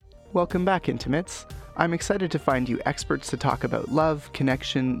Welcome back, Intimates. I'm excited to find you experts to talk about love,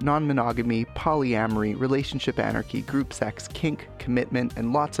 connection, non-monogamy, polyamory, relationship anarchy, group sex, kink, commitment,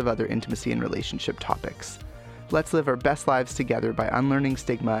 and lots of other intimacy and relationship topics. Let's live our best lives together by unlearning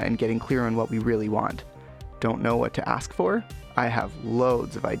stigma and getting clear on what we really want. Don't know what to ask for? I have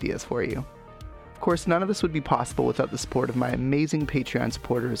loads of ideas for you. Of course, none of this would be possible without the support of my amazing Patreon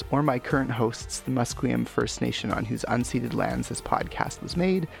supporters or my current hosts, the Musqueam First Nation on whose unceded lands this podcast was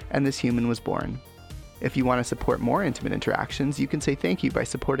made and this human was born. If you want to support more intimate interactions, you can say thank you by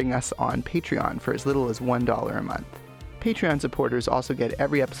supporting us on Patreon for as little as $1 a month. Patreon supporters also get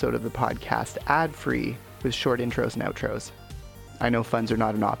every episode of the podcast ad-free with short intros and outros. I know funds are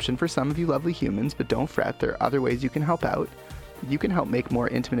not an option for some of you lovely humans, but don't fret, there are other ways you can help out. You can help make more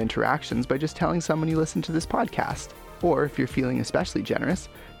intimate interactions by just telling someone you listen to this podcast. Or if you're feeling especially generous,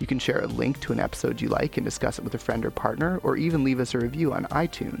 you can share a link to an episode you like and discuss it with a friend or partner, or even leave us a review on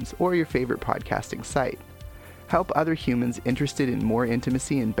iTunes or your favorite podcasting site. Help other humans interested in more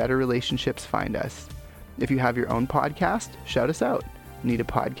intimacy and better relationships find us. If you have your own podcast, shout us out. Need a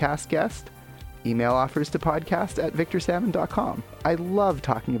podcast guest? Email offers to podcast@victorsalmon.com. I love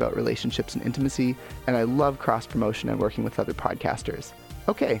talking about relationships and intimacy, and I love cross-promotion and working with other podcasters.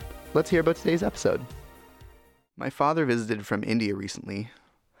 Okay, let's hear about today's episode. My father visited from India recently.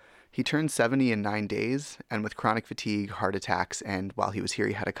 He turned 70 in 9 days, and with chronic fatigue, heart attacks, and while he was here,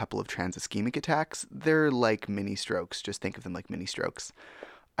 he had a couple of transischemic attacks. They're like mini strokes. Just think of them like mini strokes.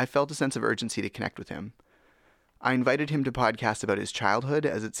 I felt a sense of urgency to connect with him. I invited him to podcast about his childhood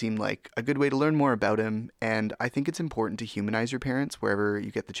as it seemed like a good way to learn more about him, and I think it's important to humanize your parents wherever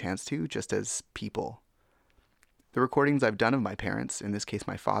you get the chance to, just as people. The recordings I've done of my parents, in this case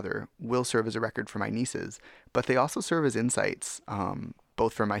my father, will serve as a record for my nieces, but they also serve as insights,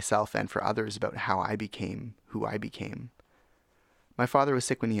 both for myself and for others about how I became who I became. My father was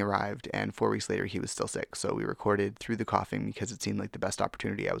sick when he arrived, and 4 weeks later he was still sick, so we recorded through the coughing because it seemed like the best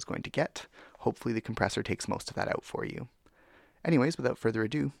opportunity I was going to get. Hopefully the compressor takes most of that out for you. Anyways, without further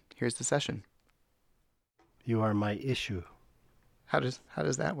ado, here's the session. You are my issue. How does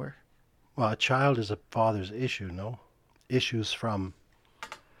that work? Well, a child is a father's issue, no? Issues from.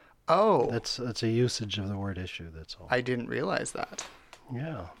 Oh. That's a usage of the word issue, that's all. I didn't realize that.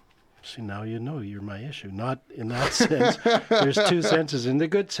 Yeah. See, now you know you're my issue. Not in that sense. There's two senses. In the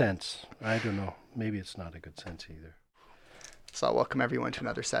good sense. I don't know. Maybe it's not a good sense either. So I'll welcome everyone to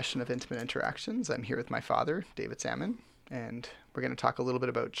another session of Intimate Interactions. I'm here with my father, David Salmon, and we're going to talk a little bit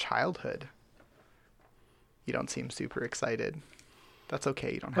about childhood. You don't seem super excited. That's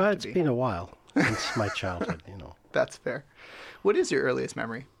okay. You don't have to be. Well, it's been a while since my childhood, you know. That's fair. What is your earliest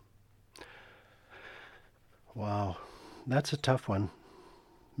memory? Wow. That's a tough one.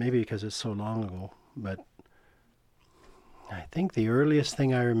 Maybe because it's so long ago, but I think the earliest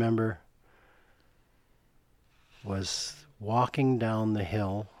thing I remember was walking down the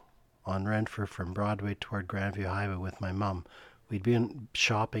hill on Renfrew from Broadway toward Grandview Highway with my mom. We'd been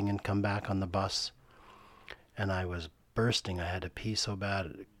shopping and come back on the bus, and I was bursting. I had to pee so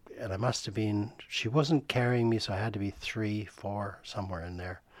bad, and I must have been, she wasn't carrying me, so I had to be 3, 4, somewhere in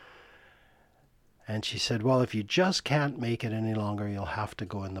there. And she said, well, if you just can't make it any longer, you'll have to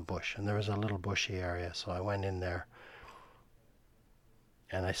go in the bush. And there was a little bushy area, so I went in there.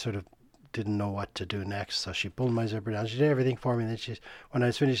 And I sort of didn't know what to do next, so she pulled my zipper down. She did everything for me, and then when I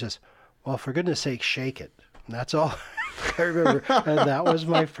was finished, she says, well, for goodness sake, shake it. And that's all I remember. And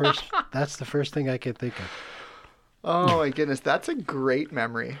that's the first thing I could think of. Oh, my goodness. That's a great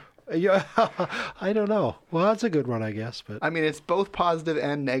memory. Yeah, I don't know. Well, that's a good one, I guess. But I mean, it's both positive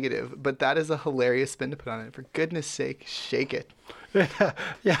and negative, but that is a hilarious spin to put on it. For goodness sake, shake it.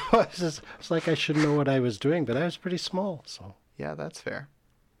 Yeah, it's like I should know what I was doing, but I was pretty small, so. Yeah, that's fair.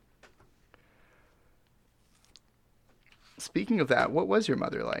 Speaking of that, what was your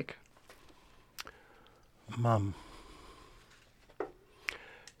mother like? Mom.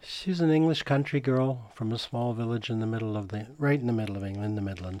 She's an English country girl from a small village right in the middle of England, the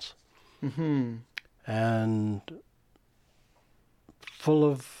Midlands. Mm-hmm. And full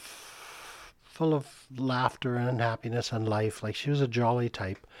of laughter and happiness and life. Like, she was a jolly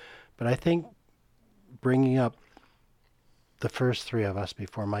type. But I think bringing up the first 3 of us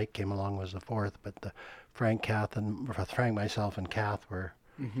before Mike came along was the 4th, but Frank, myself, and Kath were.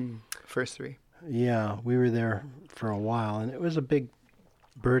 Mm-hmm. First 3. Yeah, we were there for a while, and it was a big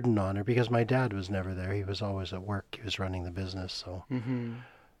burden on her because my dad was never there. He was always at work. He was running the business, so. Mm-hmm.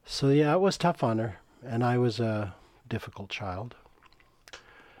 So yeah, it was tough on her, and I was a difficult child.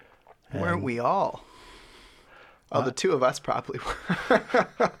 Weren't we all? Oh, the 2 of us probably were.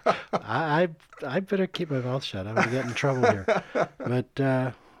 I better keep my mouth shut. I'm going to get in trouble here.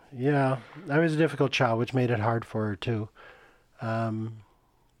 But Yeah, I was a difficult child, which made it hard for her too.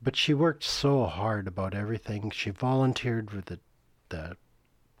 But she worked so hard about everything. She volunteered with the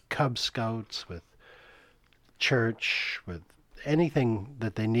Cub Scouts, with church, with anything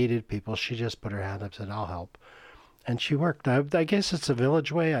that they needed people. She just put her hand up and said, I'll help. And she worked. I guess it's a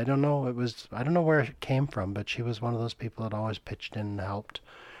village way. I don't know. I don't know where it came from, but she was one of those people that always pitched in and helped.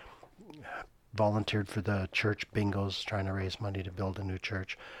 Volunteered for the church bingos, trying to raise money to build a new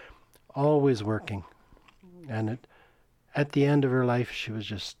church. Always working. And at the end of her life, she was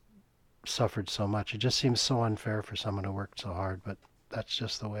just suffered so much. It just seems so unfair for someone who worked so hard, but that's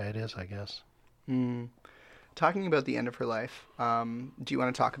just the way it is, I guess. Talking about the end of her life, do you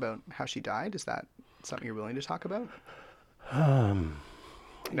want to talk about how she died? Is that something you're willing to talk about?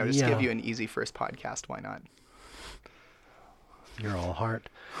 Just Yeah. give you an easy first podcast. Why not? You're all heart.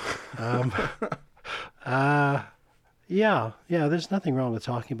 Yeah, there's nothing wrong with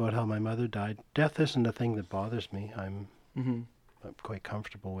talking about how my mother died. Death isn't a thing that bothers me. I'm quite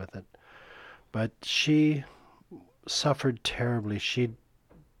comfortable with it. But she suffered terribly. She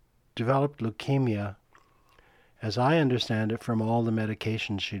developed leukemia, as I understand it, from all the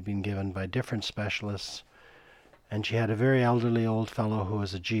medications she'd been given by different specialists. And she had a very elderly old fellow who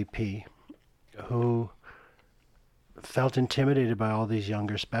was a GP who felt intimidated by all these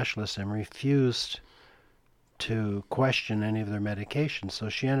younger specialists and refused to question any of their medications. So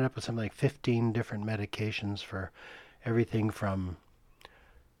she ended up with something like 15 different medications for everything from,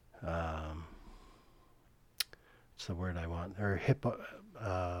 what's the word I want? Or hip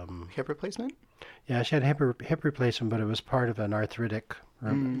replacement? Yeah, she had hip replacement, but it was part of an arthritic,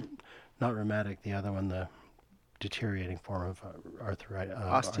 not rheumatic, the other one, the deteriorating form of arthritis.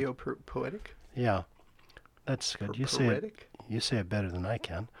 Osteoporotic? Yeah. That's good. You say it better than I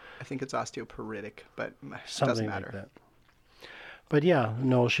can. I think it's osteoporotic, but it Something doesn't matter. Like that. But yeah,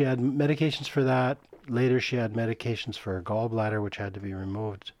 no, she had medications for that. Later she had medications for her gallbladder, which had to be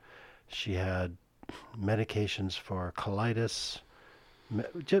removed. She had medications for colitis.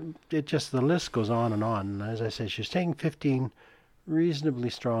 The list goes on. And as I said, she's taking 15 reasonably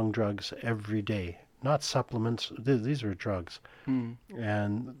strong drugs every day. Not supplements. These were drugs.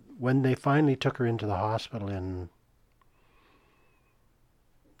 And when they finally took her into the hospital in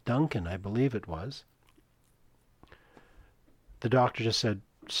Duncan, I believe it was, the doctor just said,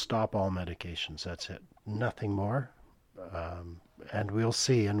 stop all medications. That's it. Nothing more. And we'll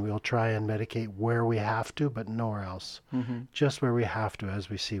see, and we'll try and medicate where we have to, but nowhere else. Just where we have to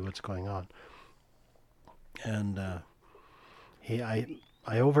as we see what's going on. And I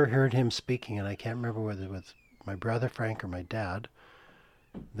overheard him speaking, and I can't remember whether it was my brother Frank or my dad,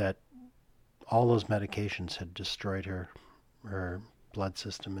 that all those medications had destroyed her blood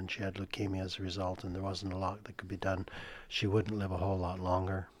system, and she had leukemia as a result, and there wasn't a lot that could be done. She wouldn't live a whole lot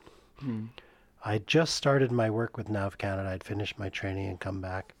longer. I just started my work with NAV Canada. I'd finished my training and come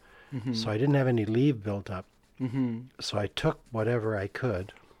back. So I didn't have any leave built up. So I took whatever I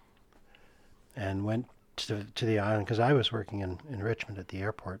could and went to the island, because I was working in Richmond at the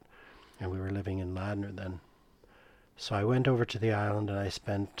airport, and we were living in Ladner then. So I went over to the island, and I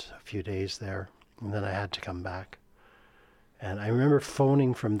spent a few days there, and then I had to come back. And I remember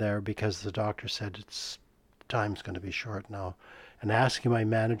phoning from there, because the doctor said time's going to be short now, and asking my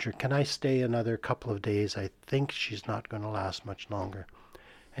manager, can I stay another couple of days? I think she's not going to last much longer.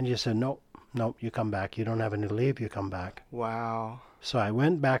 And he said, no, you come back. You don't have any leave, you come back. Wow. So I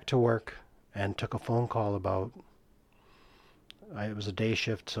went back to work and took a phone call it was a day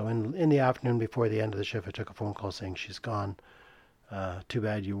shift, so in the afternoon before the end of the shift, I took a phone call saying she's gone. Too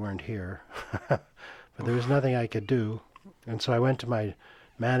bad you weren't here. But there was nothing I could do. And so I went to my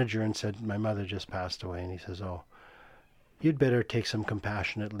manager and said, my mother just passed away. And he says, oh, you'd better take some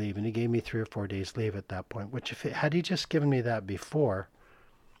compassionate leave. And he gave me 3 or 4 days leave at that point, which had he just given me that before,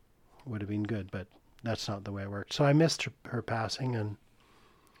 would have been good. But that's not the way it worked. So I missed her passing, and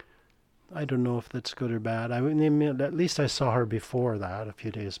I don't know if that's good or bad. I mean, at least I saw her before that, a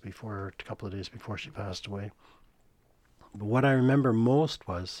couple of days before she passed away. But what I remember most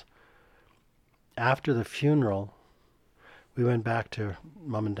was, after the funeral, we went back to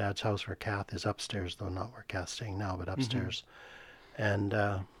Mom and Dad's house where Kath is upstairs, though not where Kath's staying now, but upstairs. And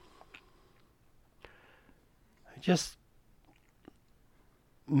I just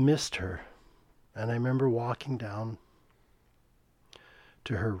missed her. And I remember walking down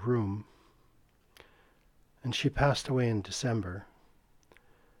to her room, and she passed away in December.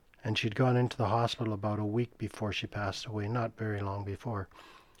 And she'd gone into the hospital about a week before she passed away, not very long before.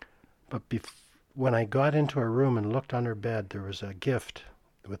 But when I got into her room and looked on her bed, there was a gift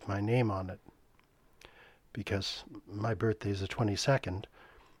with my name on it, because my birthday is the 22nd,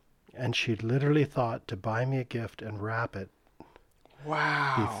 And she literally thought to buy me a gift and wrap it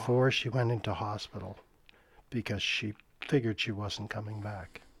Wow. before she went into hospital because she figured she wasn't coming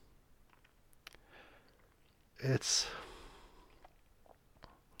back. It's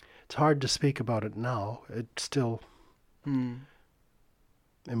hard to speak about it now. It's still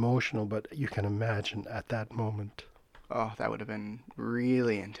emotional, but you can imagine at that moment. Oh, that would have been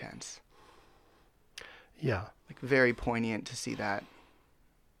really intense. Yeah. Like very poignant to see that,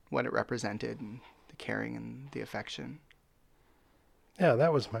 what it represented, and the caring and the affection. Yeah,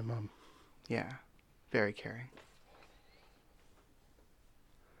 that was my mom. Yeah, very caring.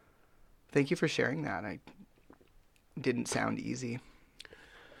 Thank you for sharing that. It didn't sound easy.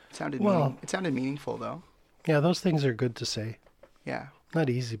 It sounded meaningful though. Yeah, those things are good to say. Yeah. Not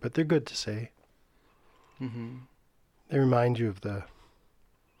easy, but they're good to say. Mm-hmm. They remind you of the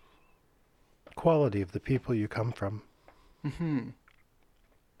quality of the people you come from. Mm-hmm.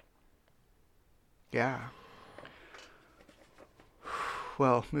 Yeah.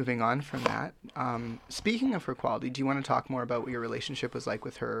 Well, moving on from that, speaking of her quality, do you want to talk more about what your relationship was like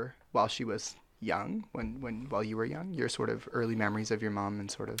with her while she was young, while you were young? Your sort of early memories of your mom and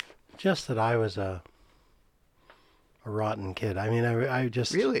sort of... Just that I was a rotten kid. I mean, I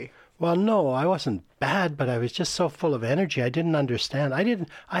just... Really? Well, no, I wasn't bad, but I was just so full of energy. I didn't understand.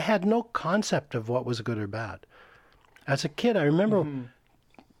 I had no concept of what was good or bad. As a kid, I remember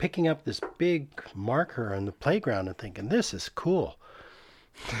picking up this big marker on the playground and thinking, this is cool.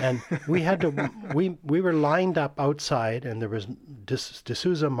 And we had to, we were lined up outside and there was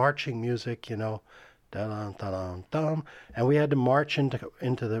D'Souza marching music, you know, dun dun dun, and we had to march into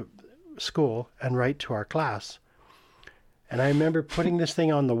the school and write to our class. And I remember putting this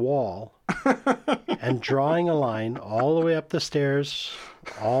thing on the wall and drawing a line all the way up the stairs,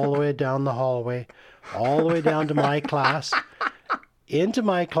 all the way down the hallway, all the way down to my class, into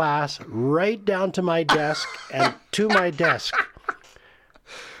my class, right down to my desk and to my desk.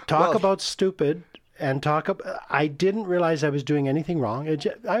 Talk about stupid and I didn't realize I was doing anything wrong.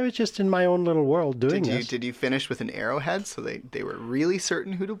 I was just in my own little world doing this. Did you finish with an arrowhead so they were really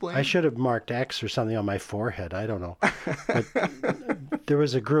certain who to blame? I should have marked X or something on my forehead. I don't know. But there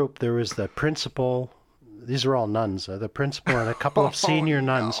was a group. There was the principal. These are all nuns. The principal and a couple of senior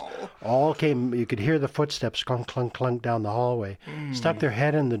nuns all came. You could hear the footsteps clunk, clunk, clunk down the hallway. Stuck their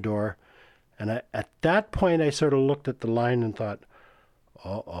head in the door. And at that point, I sort of looked at the line and thought,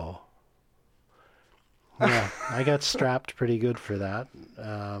 uh-oh. Yeah, I got strapped pretty good for that.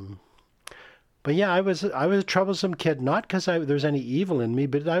 But yeah, I was a troublesome kid, not because there's any evil in me,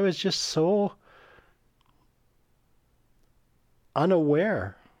 but I was just so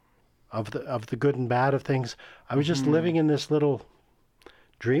unaware of the good and bad of things. I was just living in this little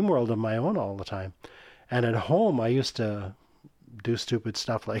dream world of my own all the time. And at home, I used to do stupid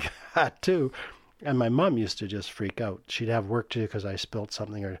stuff like that too. And my mom used to just freak out. She'd have work to do because I spilled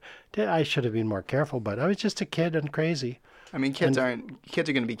something, or I should have been more careful, but I was just a kid and crazy. I mean, kids are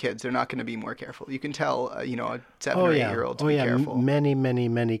going to be kids. They're not going to be more careful. You can tell, a 7 or 8-year-old to be careful. Many, many,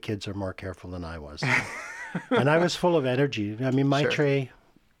 many kids are more careful than I was. And I was full of energy. I mean, my Trey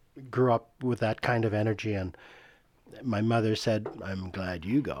grew up with that kind of energy, and my mother said, I'm glad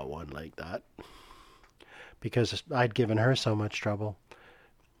you got one like that, because I'd given her so much trouble.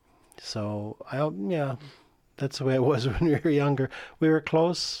 So, that's the way it was when we were younger. We were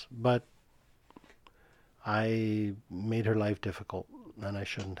close, but I made her life difficult, and I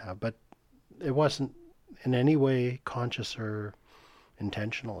shouldn't have. But it wasn't in any way conscious or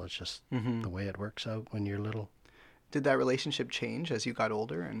intentional. It's just the way it works out when you're little. Did that relationship change as you got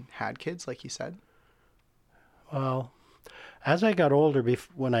older and had kids, like you said? Well, as I got older,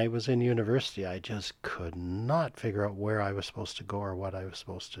 when I was in university, I just could not figure out where I was supposed to go or what I was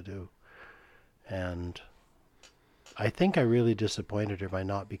supposed to do. And I think I really disappointed her by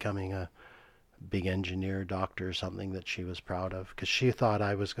not becoming a big engineer, doctor, or something that she was proud of, because she thought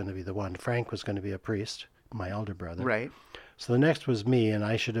I was going to be the one. Frank was going to be a priest, my elder brother. Right. So the next was me, and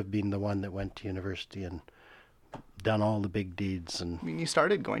I should have been the one that went to university and done all the big deeds. And I mean, you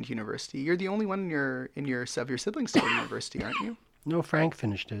started going to university. You're the only one of your siblings to go to university, aren't you? No, Frank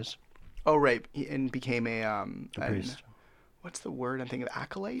finished his. Oh, right, and became a priest. What's the word I'm thinking of?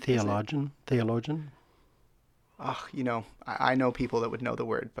 Acolyte? Theologian. Oh, I know people that would know the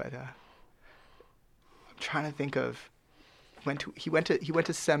word, but I'm trying to think of. He went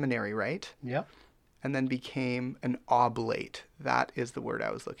to seminary, right? Yep. And then became an oblate. That is the word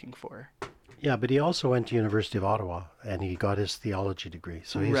I was looking for. Yeah, but he also went to University of Ottawa, and he got his theology degree.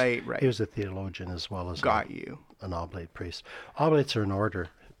 So right. He was a theologian as well as an oblate priest. Oblates are an order,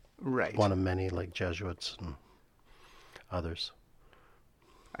 right? One of many, like Jesuits and others.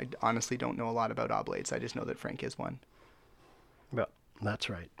 I honestly don't know a lot about oblates. I just know that Frank is one. Well, that's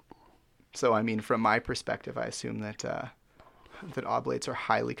right. So, I mean, from my perspective, I assume that that oblates are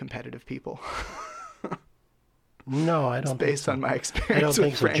highly competitive people. No, I don't think based so. on my I experience don't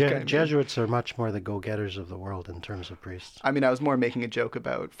with think so. Frank. I mean. Jesuits are much more the go-getters of the world in terms of priests. I mean, I was more making a joke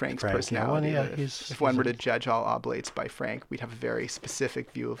about Frank's Frank, personality. yeah, That he's if one were a- to judge all oblates by Frank, we'd have a very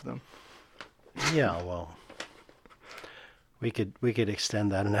specific view of them. Yeah, well, we could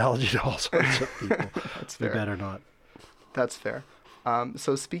extend that analogy to all sorts of people. That's We fair. better not. That's fair.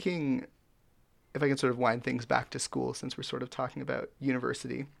 So speaking, if I can sort of wind things back to school, since we're sort of talking about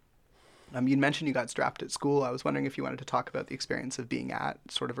university, you mentioned you got strapped at school. I was wondering if you wanted to talk about the experience of being at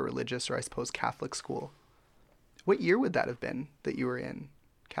sort of a religious or I suppose Catholic school. What year would that have been that you were in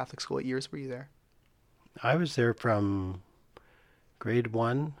Catholic school? What years were you there? I was there from grade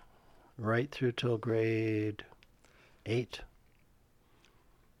 1 right through till grade 8.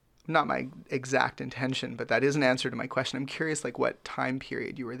 Not my exact intention, but that is an answer to my question. I'm curious, like, what time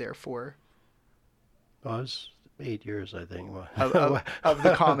period you were there for. Well, it was 8 years, I think. Of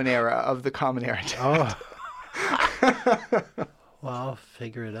the common era, Oh. Well,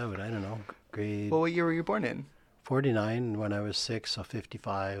 figure it out. I don't know. Grade Well, what year were you born in? 49 when I was 6, so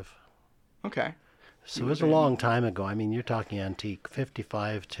 55. Okay. So it was a long time ago. I mean, you're talking antique.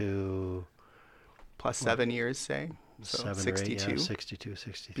 55 to Plus 7 years, say. So 7 or 8, 62. yeah, 62,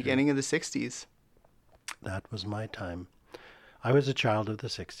 63. Beginning of the 60s. That was my time. I was a child of the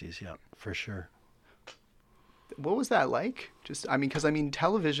 60s, yeah, for sure. What was that like? Just, I mean, because,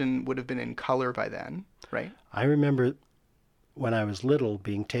 television would have been in color by then, right? I remember when I was little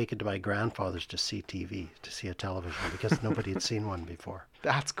being taken to my grandfather's to see TV, to see a television, because nobody had seen one before.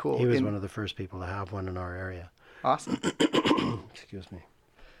 That's cool. He was one of the first people to have one in our area. Awesome. Excuse me.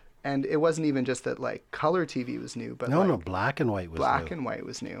 And it wasn't even just that, like, color TV was new, but No, black and white was black new. and white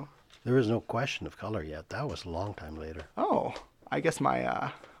was new. There was no question of color yet. That was a long time later. Oh, I guess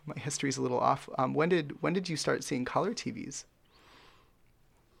my my history's a little off. When did you start seeing color TVs?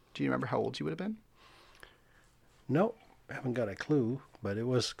 Do you remember how old you would have been? No, I haven't got a clue, but it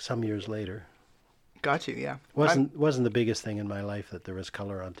was some years later. Got you, yeah. Wasn't the biggest thing in my life that there was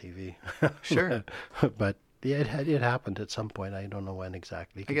color on TV. Sure. But yeah, it happened at some point. I don't know when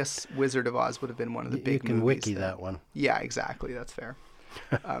exactly. I guess Wizard of Oz would have been one of the big You can movies. wiki that one. Yeah, exactly. That's fair.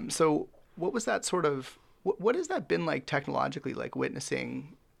 So what was that sort of, what has that been like technologically, like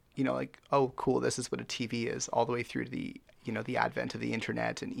witnessing, like, oh, cool, this is what a TV is, all the way through to the, the advent of the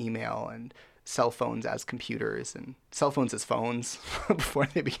internet and email and cell phones as computers and cell phones as phones before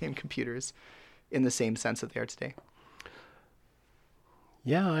they became computers in the same sense that they are today?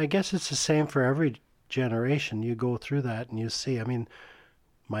 Yeah, I guess it's the same for every generation. You go through that and you see. I mean,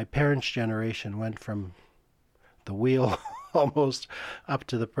 my parents' generation went from the wheel almost up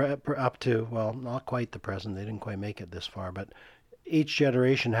to well, not quite the present. They didn't quite make it this far, but each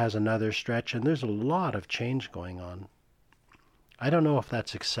generation has another stretch, and there's a lot of change going on. I don't know if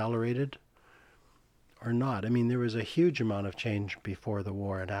that's accelerated or not. I mean, there was a huge amount of change before the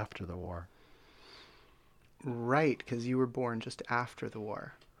war and after the war. Right, because you were born just after the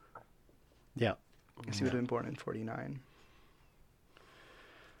war. Yeah. I guess you would have been born in 49.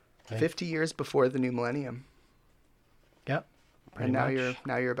 Right. 50 years before the new millennium. Yeah. And now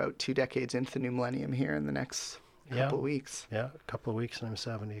you're about 2 decades into the new millennium here in the next couple of weeks. Yeah, a couple of weeks and I'm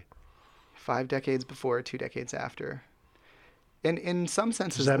 70. 5 decades before, 2 decades after. And in some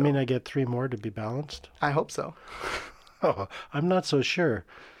senses, Does that mean I get 3 more to be balanced? I hope so. Oh, I'm not so sure.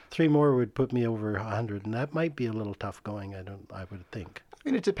 3 more would put me over 100, and that might be a little tough going, I would think. I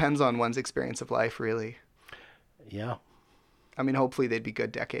mean, it depends on one's experience of life, really. Yeah. I mean, hopefully they'd be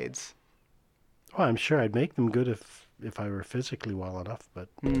good decades. Well, I'm sure I'd make them good if I were physically well enough, but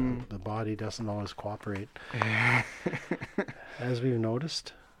the body doesn't always cooperate, as we've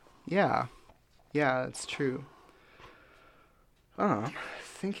noticed. Yeah, that's true.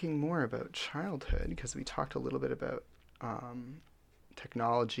 Thinking more about childhood, because we talked a little bit about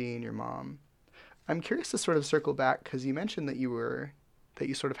technology and your mom. I'm curious to sort of circle back, because you mentioned that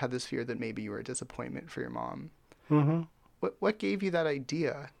you sort of had this fear that maybe you were a disappointment for your mom. Mm-hmm. What gave you that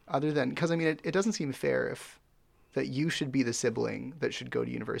idea, other than, because I mean, it doesn't seem fair that you should be the sibling that should go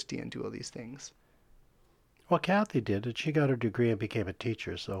to university and do all these things. Well, Kathy did it. She got her degree and became a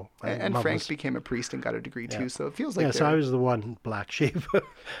teacher. So and Frank became a priest and got a degree too. So it feels like so I was the one black sheep.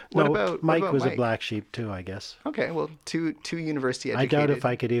 What Mike about was Mike? a black sheep too, I guess. Okay, well, two university educated. I doubt if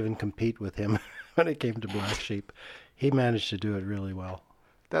I could even compete with him when it came to black sheep. He managed to do it really well.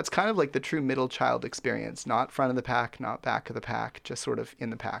 That's kind of like the true middle child experience, not front of the pack, not back of the pack, just sort of in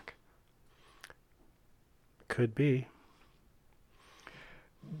the pack. Could be.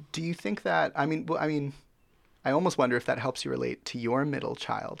 Do you think that, I almost wonder if that helps you relate to your middle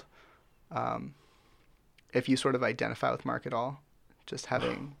child. If you sort of identify with Mark at all, just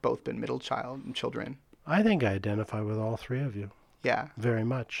having both been middle child and children. I think I identify with all three of you. Yeah. Very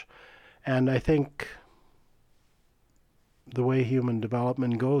much. And I think the way human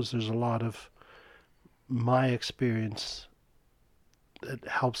development goes, there's a lot of my experience that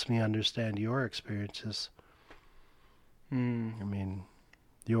helps me understand your experiences. I mean,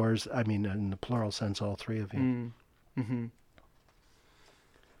 yours, in the plural sense, all three of you. Mm-hmm.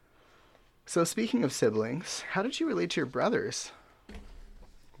 So speaking of siblings, how did you relate to your brothers?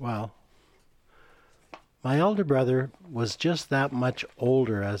 Well, my elder brother was just that much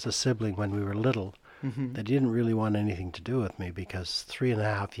older as a sibling when we were little that he didn't really want anything to do with me, because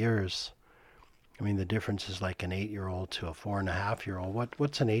 3.5 years, the difference is like an 8-year-old to a 4.5-year-old.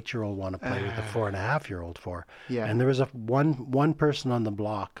 What's an 8-year-old want to play with a 4.5-year-old for? Yeah. And there was one person on the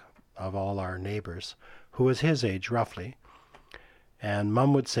block of all our neighbors who was his age roughly, and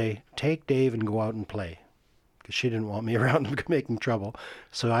Mom would say, "Take Dave and go out and play," because she didn't want me around making trouble.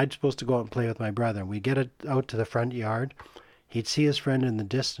 So I'd supposed to go out and play with my brother. And we'd get out to the front yard. He'd see his friend in the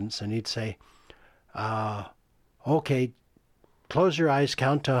distance, and he'd say, "Okay, close your eyes,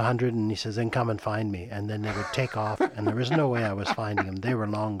 count to 100, and he says, then come and find me." And then they would take off, and there was no way I was finding them. They were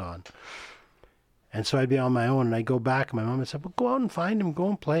long gone. And so I'd be on my own, and I'd go back, and my mom would say, "Well, go out and find him, go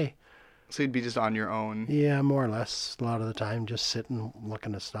and play." So you'd be just on your own? Yeah, more or less. A lot of the time, just sitting,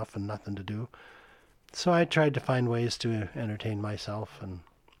 looking at stuff and nothing to do. So I tried to find ways to entertain myself, and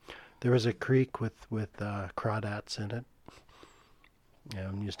there was a creek with crawdads in it.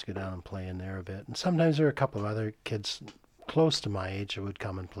 Yeah, I used to go down and play in there a bit. And sometimes there were a couple of other kids close to my age who would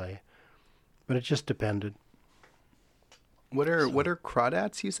come and play, but it just depended. What are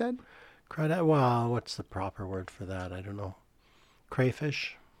crawdads, you said? Crawdad? Well, what's the proper word for that? I don't know.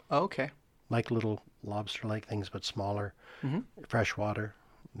 Crayfish, Oh, okay. like little lobster-like things, but smaller. Freshwater.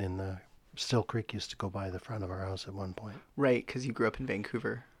 In the Still Creek used to go by the front of our house at one point. Right, because you grew up in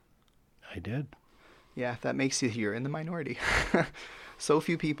Vancouver. I did. Yeah, that makes you're in the minority. So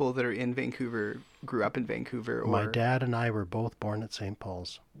few people that are in Vancouver grew up in Vancouver. My dad and I were both born at St.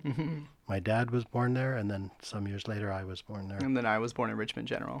 Paul's. My dad was born there, and then some years later I was born there. And then I was born in Richmond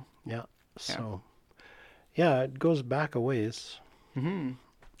General. Yeah. So, yeah, it goes back a ways.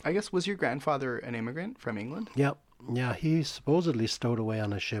 I guess, was your grandfather an immigrant from England? Yep. Yeah, he supposedly stowed away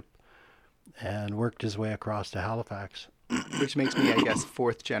on a ship and worked his way across to Halifax. Which makes me, I guess,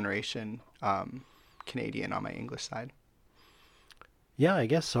 4th generation Canadian on my English side. Yeah, I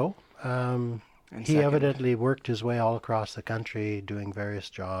guess so. He evidently worked his way all across the country doing various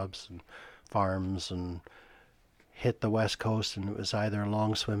jobs and farms, and hit the West Coast, and it was either a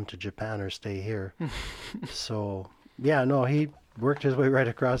long swim to Japan or stay here. So, yeah, no, he worked his way right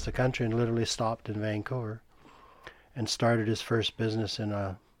across the country and literally stopped in Vancouver and started his first business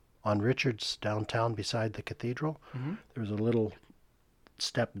on Richards downtown beside the cathedral. There was a little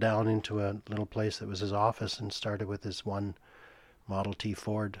step down into a little place that was his office, and started with his one Model T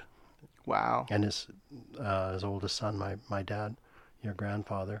Ford. Wow. And his oldest son, my dad, your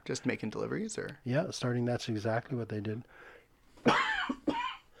grandfather. Just making deliveries, or? Yeah, that's exactly what they did.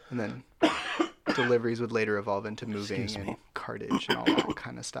 And then deliveries would later evolve into moving and cartage and all that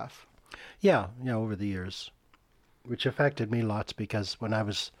kind of stuff. Yeah, over the years, which affected me lots, because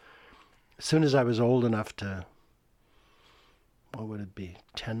as soon as I was old enough to, what would it be,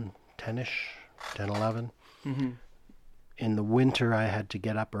 10-ish, 10, 11, in the winter I had to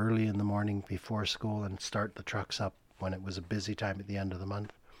get up early in the morning before school and start the trucks up when it was a busy time at the end of the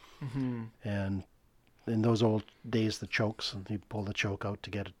month. And in those old days, the chokes, and you pull the choke out to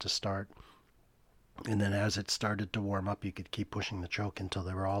get it to start. And then as it started to warm up, you could keep pushing the choke until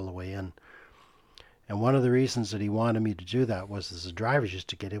they were all the way in. And one of the reasons that he wanted me to do that was the drivers used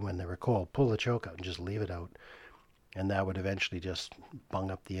to get in when they were cold, pull the choke out and just leave it out. And that would eventually just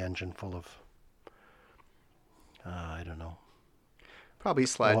bung up the engine full of, I don't know. Probably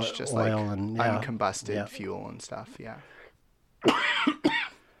sludge, just like and, uncombusted fuel and stuff, yeah.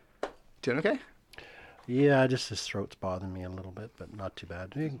 Doing okay? Yeah, just his throat's bothering me a little bit, but not too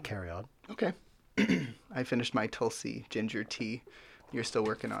bad. You can carry on. Okay. I finished my Tulsi ginger tea. You're still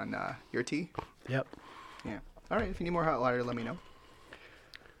working on your tea? Yep. Yeah. All right, if you need more hot water, let me know.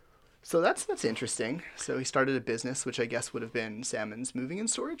 So that's interesting. So he started a business, which I guess would have been Salmon's moving and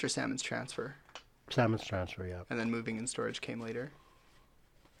storage, or Salmon's transfer? Salmon's transfer, yeah. And then moving and storage came later?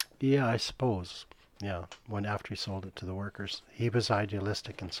 Yeah, I suppose. Yeah, after he sold it to the workers. He was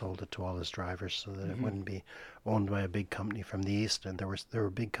idealistic and sold it to all his drivers so that it wouldn't be owned by a big company from the east, and there were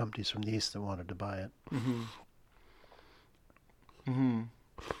big companies from the east that wanted to buy it.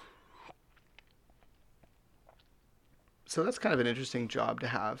 So that's kind of an interesting job to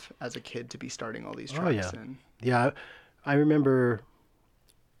have as a kid, to be starting all these trucks. Oh, yeah. And Yeah, I remember,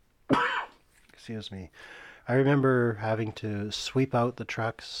 excuse me, I remember having to sweep out the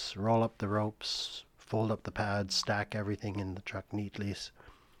trucks, roll up the ropes, fold up the pads, stack everything in the truck neatly,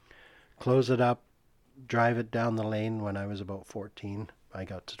 close it up, drive it down the lane. When I was about 14, I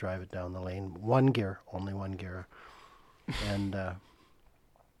got to drive it down the lane. Only one gear. And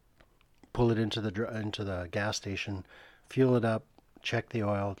pull it into the gas station, fuel it up, check the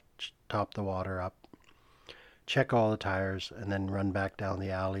oil, top the water up, check all the tires, and then run back down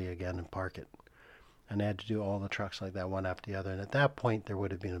the alley again and park it. And I had to do all the trucks like that, one after the other. And at that point, there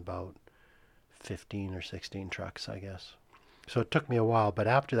would have been about 15 or 16 trucks, I guess. So it took me a while, but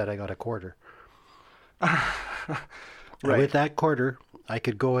after that, I got a quarter. Right. And with that quarter, I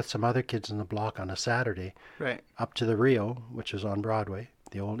could go with some other kids in the block on a Saturday, right. up to the Rio, which is on Broadway.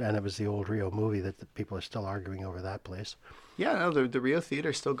 And it was the old Rio movie that the people are still arguing over that place. Yeah, no, the Rio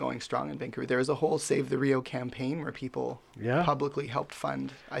Theater is still going strong in Vancouver. There was a whole Save the Rio campaign where people publicly helped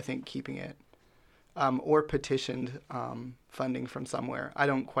fund, I think, keeping it, or petitioned funding from somewhere. I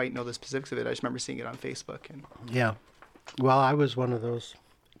don't quite know the specifics of it. I just remember seeing it on Facebook. And yeah. Well, I was one of those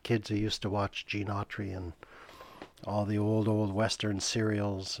kids who used to watch Gene Autry and all the old Western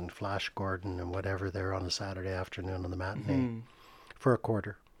serials and Flash Gordon and whatever there on a Saturday afternoon on the matinee for a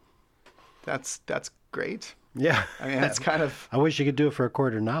quarter. That's great. Yeah. I mean, that's kind of... I wish you could do it for a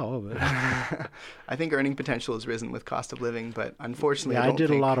quarter now. But I think earning potential has risen with cost of living, but unfortunately, I did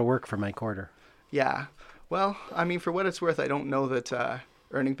a lot of work for my quarter. Yeah. Well, I mean, for what it's worth, I don't know that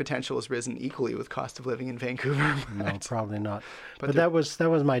earning potential has risen equally with cost of living in Vancouver. No, probably not. But that was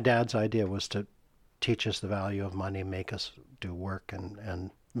my dad's idea, was to teach us the value of money, make us do work,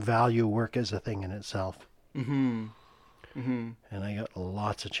 and value work as a thing in itself. Mm-hmm. Mm-hmm. And I got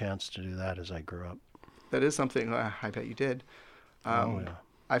lots of chance to do that as I grew up. That is something I bet you did. Yeah.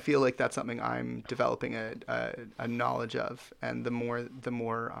 I feel like that's something I'm developing a knowledge of, and the more.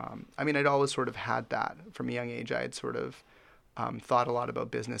 I mean, I'd always sort of had that from a young age. I had sort of thought a lot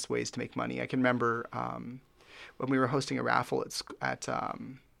about business ways to make money. I can remember when we were hosting a raffle at I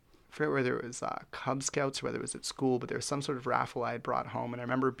forget whether it was Cub Scouts or whether it was at school, but there was some sort of raffle I had brought home, and I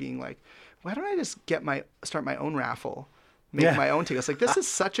remember being like, "Why don't I just start my own raffle?" Make my own tickets. Like, this is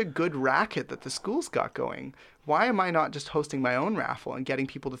such a good racket that the school's got going. Why am I not just hosting my own raffle and getting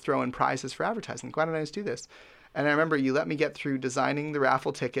people to throw in prizes for advertising? Like, why don't I just do this? And I remember you let me get through designing the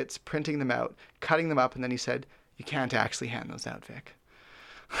raffle tickets, printing them out, cutting them up, and then you said, "You can't actually hand those out, Vic."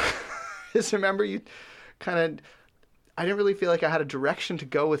 Just remember you kind of... I didn't really feel like I had a direction to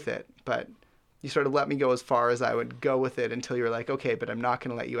go with it, but you sort of let me go as far as I would go with it until you were like, "Okay, but I'm not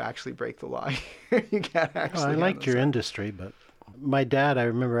going to let you actually break the law. You can't actually." I liked your industry, but my dad, I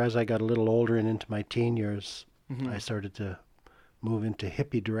remember as I got a little older and into my teen years, I started to move into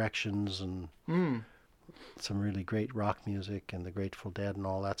hippie directions and some really great rock music and the Grateful Dead and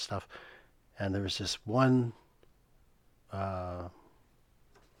all that stuff. And there was this one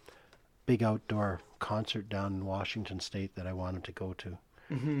big outdoor concert down in Washington State that I wanted to go to.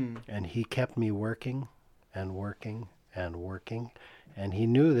 Mm-hmm. And he kept me working and working and working. And he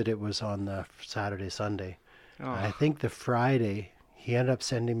knew that it was on the Saturday, Sunday. Oh. I think the Friday, he ended up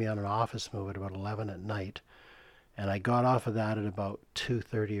sending me on an office move at about 11 at night. And I got off of that at about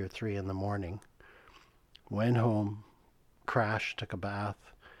 2:30 or 3 in the morning. Went home, crashed, took a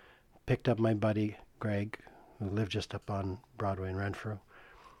bath, picked up my buddy Greg, who lived just up on Broadway in Renfrew.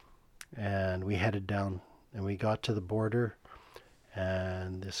 And we headed down, and we got to the border.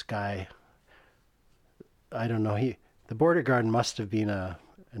 And this guy, I don't know, the border guard must have been an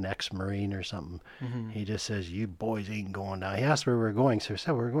ex-Marine or something. Mm-hmm. He just says, "You boys ain't going down." He asked where we were going, so we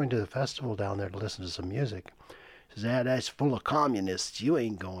said, "We're going to the festival down there to listen to some music." He says, "That's full of communists. You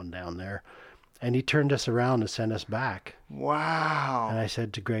ain't going down there." And he turned us around and sent us back. Wow. And I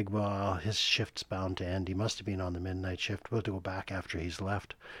said to Greg, "Well, his shift's bound to end. He must have been on the midnight shift. We'll go back after he's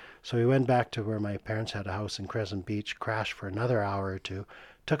left." So we went back to where my parents had a house in Crescent Beach, crashed for another hour or two,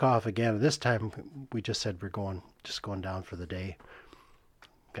 took off again. This time we just said we're going down for the day.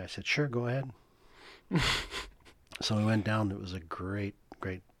 The guy said, "Sure, go ahead." So we went down. It was a great,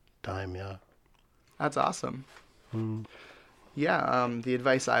 great time, yeah. That's awesome. Yeah, the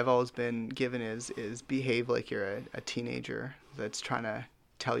advice I've always been given is behave like you're a teenager that's trying to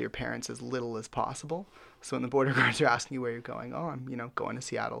tell your parents as little as possible. So when the border guards are asking you where you're going, "Oh, I'm going to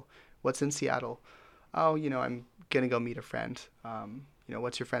Seattle." "What's in Seattle?" "Oh, I'm gonna go meet a friend."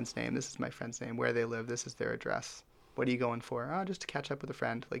 "What's your friend's name?" "This is my friend's name." "Where they live?" "This is their address." "What are you going for?" "Oh, just to catch up with a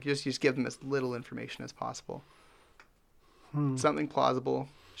friend." Like, you just give them as little information as possible. Something plausible,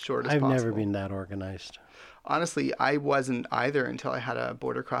 short as I've possible. never been that organized. Honestly, I wasn't either until I had a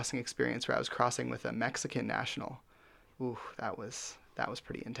border crossing experience where I was crossing with a Mexican national. Ooh, that was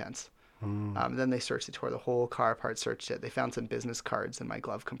pretty intense. Then they searched, they tore the whole car apart, searched it. They found some business cards in my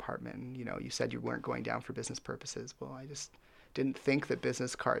glove compartment. And, you know, you said you weren't going down for business purposes. Well, I just didn't think that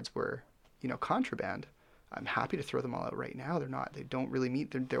business cards were, you know, contraband. I'm happy to throw them all out right now. They're not. They don't really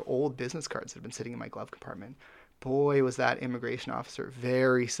meet. They're old business cards that have been sitting in my glove compartment. Boy, was that immigration officer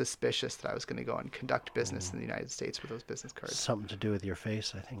very suspicious that I was going to go and conduct business in the United States with those business cards. Something to do with your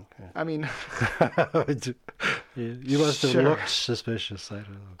face, I think. I mean, you must have Sure. looked suspicious. I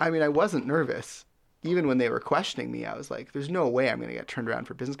don't know. I mean, I wasn't nervous. Even when they were questioning me, I was like, there's no way I'm going to get turned around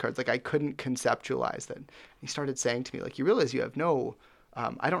for business cards. Like, I couldn't conceptualize that. He started saying to me, like, you realize you have no,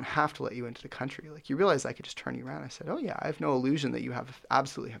 I don't have to let you into the country. Like, you realize I could just turn you around. I said, oh, yeah, I have no illusion that you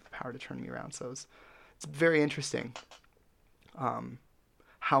absolutely have the power to turn me around. So it's very interesting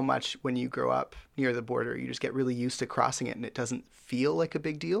how much when you grow up near the border, you just get really used to crossing it and it doesn't feel like a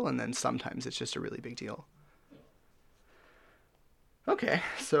big deal. And then sometimes it's just a really big deal. Okay,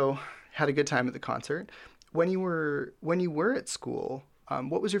 so had a good time at the concert. When you were at school,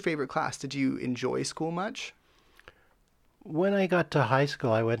 what was your favorite class? Did you enjoy school much? When I got to high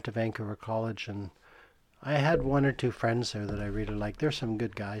school, I went to Vancouver College, and I had one or two friends there that I really liked. There's some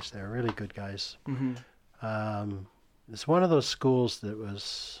good guys there, really good guys. It's one of those schools that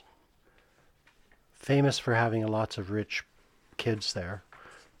was famous for having lots of rich kids there,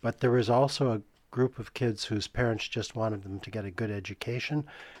 but there was also a group of kids whose parents just wanted them to get a good education,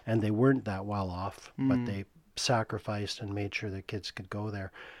 and they weren't that well off, but they sacrificed and made sure their kids could go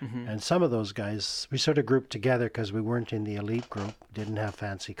there. And some of those guys, we sort of grouped together because we weren't in the elite group, didn't have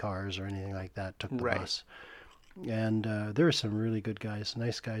fancy cars or anything like that, took the Right. bus. And there were some really good guys,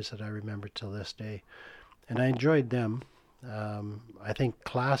 nice guys that I remember till this day. And I enjoyed them. I think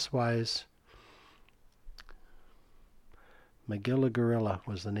class-wise, McGilla Gorilla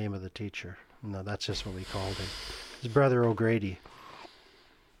was the name of the teacher. No, that's just what we called him. His brother O'Grady.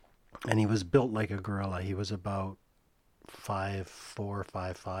 And he was built like a gorilla. He was about 5'4",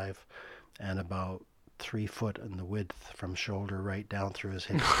 5'5", and about 3 foot in the width from shoulder right down through his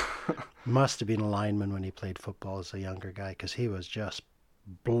hip. Must have been a lineman when he played football as a younger guy, because he was just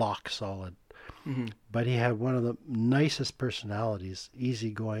block solid. But he had one of the nicest personalities,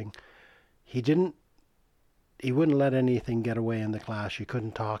 easygoing. He wouldn't let anything get away in the class. You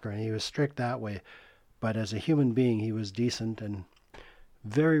couldn't talk or anything. He was strict that way. But as a human being, he was decent and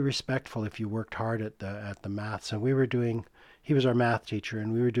very respectful if you worked hard at the maths. And he was our math teacher,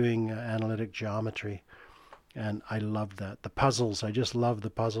 and we were doing analytic geometry. And I loved that. The puzzles, I just loved the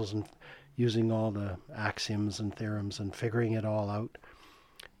puzzles and using all the axioms and theorems and figuring it all out.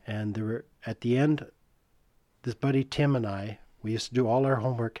 And there were, at the end, this buddy Tim and I, we used to do all our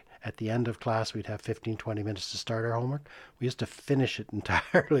homework. At the end of class, we'd have 15, 20 minutes to start our homework. We used to finish it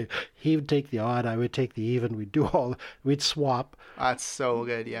entirely. He would take the odd, I would take the even. We'd swap. That's so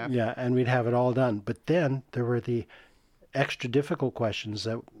good, yeah. Yeah, and we'd have it all done. But then there were the extra difficult questions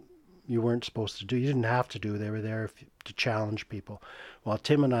that you weren't supposed to do. You didn't have to do. They were there to challenge people. Well,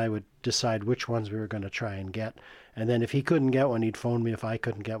 Tim and I would decide which ones we were going to try and get. And then if he couldn't get one, he'd phone me. If I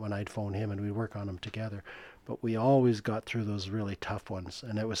couldn't get one, I'd phone him, and we'd work on them together. But we always got through those really tough ones,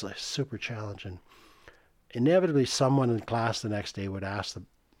 and it was like super challenging. Inevitably, someone in class the next day would ask the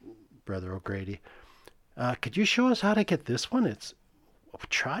Brother O'Grady, could you show us how to get this one? We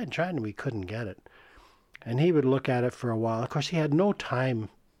tried, and we couldn't get it. And he would look at it for a while. Of course, he had no time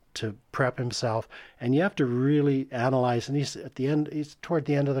to prep himself, and you have to really analyze. And he's toward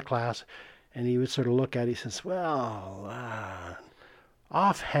the end of the class, and he would sort of look at it. He says, well,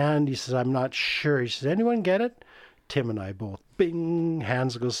 offhand, he says, I'm not sure. He says, anyone get it? Tim and I both, bing,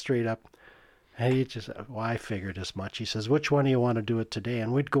 hands go straight up. And he just, well, I figured as much. He says, which one do you want to do it today?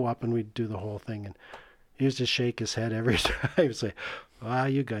 And we'd go up and we'd do the whole thing. And he used to shake his head every time. He would say, wow,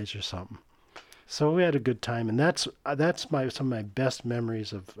 you guys are something. So we had a good time. And that's some of my best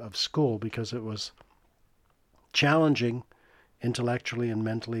memories of school, because it was challenging intellectually and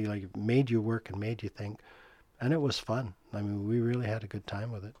mentally, like it made you work and made you think. And it was fun. I mean, we really had a good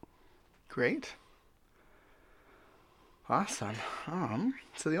time with it. Great. Awesome.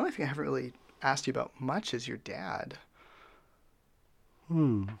 So the only thing I haven't really asked you about much is your dad.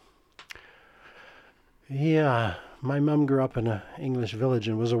 Yeah, my mom grew up in an English village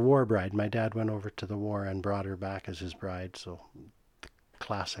and was a war bride. My dad went over to the war and brought her back as his bride, so the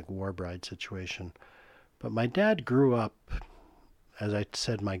classic war bride situation. But my dad grew up, as I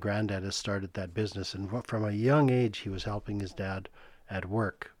said, my granddad has started that business, and from a young age he was helping his dad at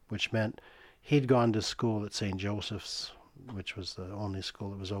work, which meant he'd gone to school at St. Joseph's which was the only school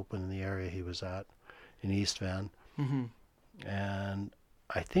that was open in the area he was at, in East Van. Mm-hmm. And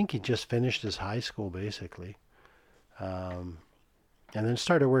I think he just finished his high school, basically. And then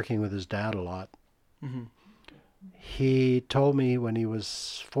started working with his dad a lot. Mm-hmm. He told me when he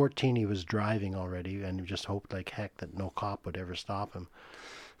was 14 he was driving already, and he just hoped like heck that no cop would ever stop him.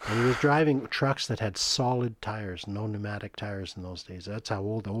 And he was driving trucks that had solid tires, no pneumatic tires in those days. That's how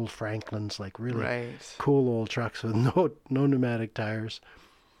old the old Franklins, like really Right. cool old trucks with no pneumatic tires.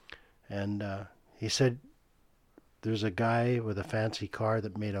 And he said there's a guy with a fancy car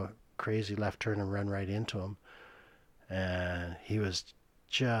that made a crazy left turn and ran right into him. And he was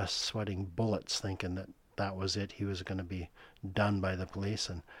just sweating bullets thinking that that was it. He was going to be done by the police.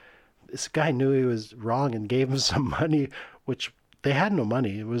 And this guy knew he was wrong and gave him some money, which they had no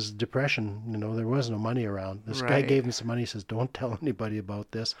money. It was depression. You know, there was no money around. This guy Right. gave him some money. He says, don't tell anybody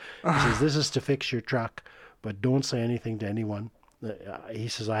about this. He says, this is to fix your truck, but don't say anything to anyone. He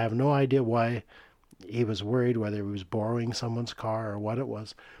says, I have no idea why he was worried, whether he was borrowing someone's car or what it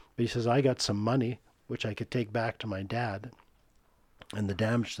was. But he says, I got some money, which I could take back to my dad. And the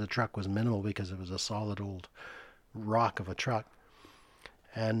damage to the truck was minimal because it was a solid old rock of a truck.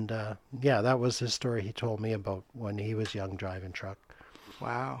 And yeah, that was his story he told me about when he was young driving truck.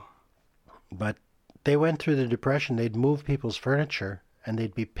 Wow. But they went through the Depression. They'd move people's furniture and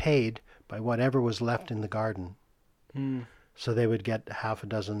they'd be paid by whatever was left in the garden. Mm. So they would get half a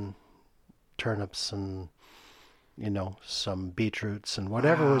dozen turnips and, you know, some beetroots and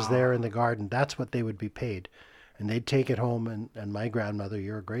whatever was there in the garden. That's what they would be paid. And they'd take it home, and my grandmother,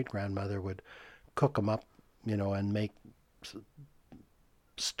 your great-grandmother, would cook them up, you know, and make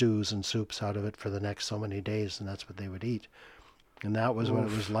stews and soups out of it for the next so many days, and that's what they would eat. And that was what it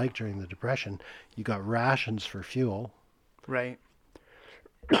was like during the Depression. You got rations for fuel, Right.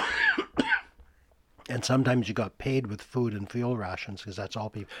 and sometimes you got paid with food and fuel rations because that's all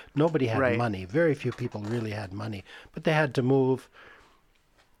people. Nobody had Right. money. Very few people really had money, but they had to move,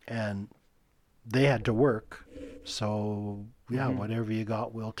 and they had to work. So yeah, whatever you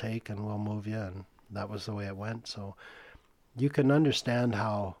got, we'll take and we'll move you, and that was the way it went. So you can understand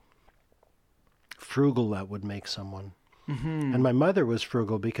how frugal that would make someone. Mm-hmm. And my mother was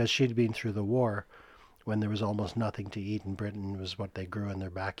frugal because she'd been through the war when there was almost nothing to eat in Britain. It was what they grew in their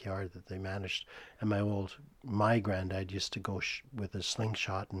backyard that they managed. And my granddad used to go with a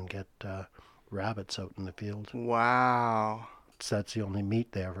slingshot and get rabbits out in the field. Wow. So that's the only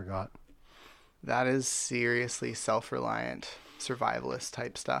meat they ever got. That is seriously self-reliant, survivalist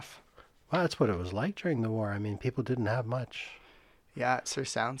type stuff. Well, that's what it was like during the war. I mean, people didn't have much. Yeah, it sure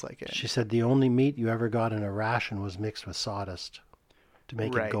sounds like it. She said the only meat you ever got in a ration was mixed with sawdust to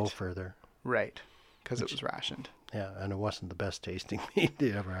make it go Right. further. Right. Because it was rationed. Yeah, and it wasn't the best tasting meat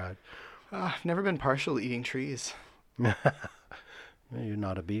they ever had. I've never been partial to eating trees. You're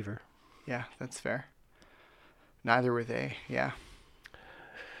not a beaver. Yeah, that's fair. Neither were they. Yeah.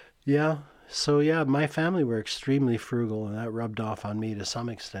 Yeah. So yeah, my family were extremely frugal, and that rubbed off on me to some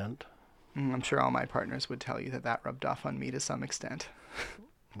extent. I'm sure all my partners would tell you that that rubbed off on me to some extent.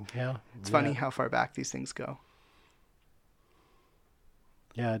 Yeah. It's funny how far back these things go.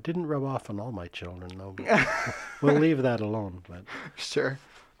 Yeah, it didn't rub off on all my children, though. But we'll leave that alone. But Sure.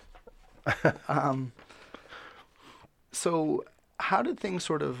 So how did things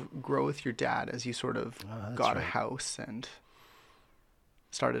sort of grow with your dad as you sort of that's got a right. house and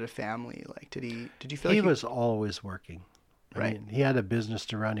started a family? Like, did you feel he like was always working. Right. I mean, he had a business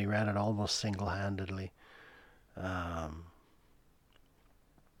to run. He ran it almost single-handedly.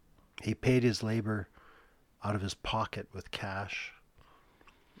 He paid his labor out of his pocket with cash,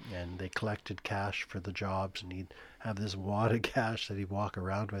 and they collected cash for the jobs, and he'd have this wad of cash that he'd walk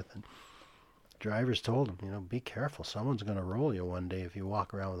around with. And drivers told him, you know, be careful. Someone's going to roll you one day if you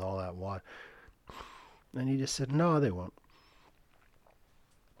walk around with all that wad. And he just said, no, they won't.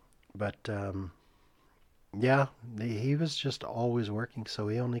 But yeah, he was just always working. So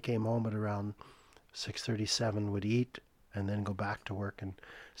he only came home at around 6:37, would eat, and then go back to work and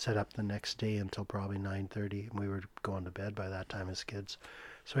set up the next day until probably 9:30. And we were going to bed by that time as kids.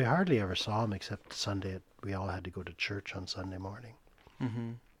 So we hardly ever saw him except Sunday. We all had to go to church on Sunday morning.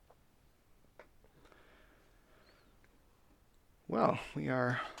 Mm-hmm. Well, we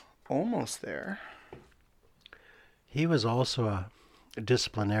are almost there. He was also a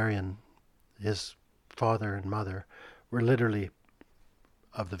disciplinarian. His father and mother were literally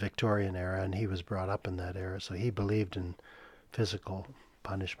of the Victorian era, and he was brought up in that era. So he believed in physical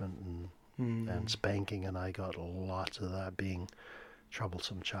punishment and spanking, and I got lots of that, being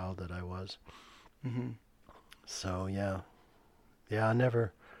troublesome child that I was. Mm-hmm. So yeah, I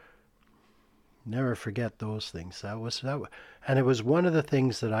never Never forget those things. And it was one of the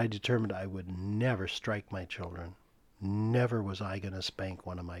things that I determined I would never strike my children. Never was I going to spank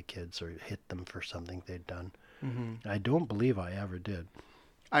one of my kids or hit them for something they'd done. Mm-hmm. I don't believe I ever did.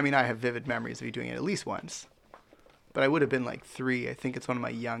 I mean, I have vivid memories of you doing it at least once. But I would have been like 3. I think it's one of my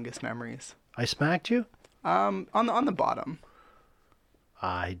youngest memories. I smacked you? On the bottom.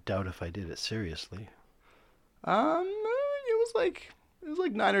 I doubt if I did it seriously. It was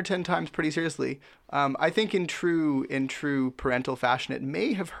like 9 or 10 times pretty seriously. I think in true parental fashion, it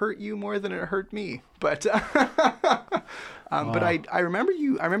may have hurt you more than it hurt me. But but I remember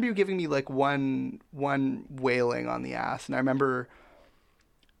you giving me like one wailing on the ass, and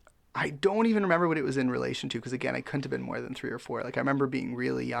I don't even remember what it was in relation to, because again, I couldn't have been more than 3 or 4. Like, I remember being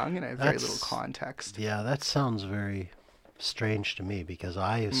really young and I have very little context. Yeah, that sounds very strange to me, because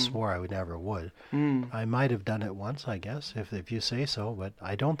I swore I never would. I might have done it once, I guess, if you say so, but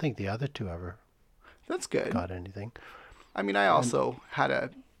I don't think the other 2 ever That's good. got anything. I mean, I also had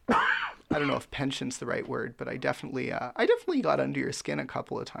I don't know if penchant's the right word, but I definitely got under your skin a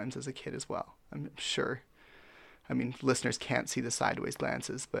couple of times as a kid as well. I'm sure. I mean, listeners can't see the sideways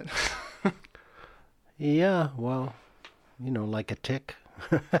glances, but... Yeah, well, like a tick.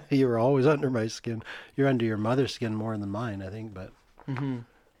 You were always under my skin. You're under your mother's skin more than mine, I think, but... Mm-hmm.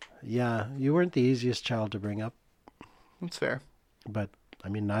 Yeah, you weren't the easiest child to bring up. That's fair. But, I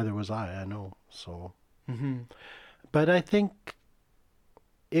mean, neither was I know, so... Mm-hmm. But I think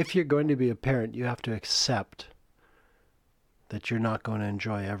if you're going to be a parent, you have to accept that you're not going to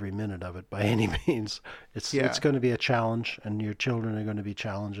enjoy every minute of it by any means. It's going to be a challenge, and your children are going to be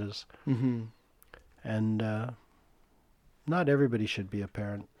challenges. Mm-hmm. And not everybody should be a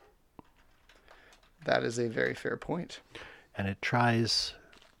parent. That is a very fair point. And it tries,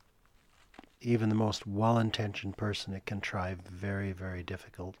 even the most well-intentioned person, it can try very, very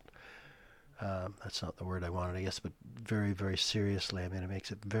difficult. That's not the word I wanted, I guess, but very, very seriously. I mean, it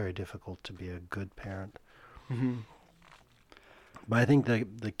makes it very difficult to be a good parent. Mm-hmm. But I think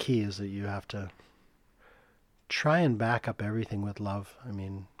the key is that you have to try and back up everything with love. I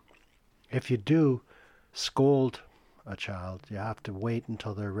mean, if you do scold a child, you have to wait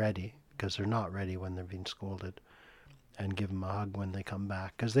until they're ready, because they're not ready when they're being scolded, and give them a hug when they come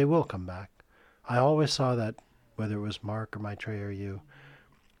back, because they will come back. I always saw that, whether it was Mark or Maitreya or you,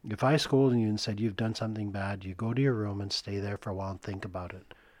 if I scolded you and said you've done something bad, you go to your room and stay there for a while and think about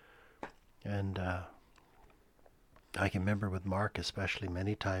it. And I can remember with Mark especially,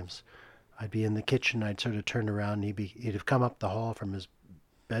 many times I'd be in the kitchen, I'd sort of turn around, and he'd have come up the hall from his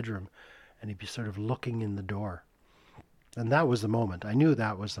bedroom, and he'd be sort of looking in the door. And that was the moment. I knew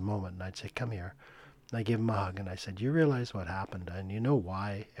that was the moment. And I'd say, come here. And I give him a hug, and I said, you realize what happened, and you know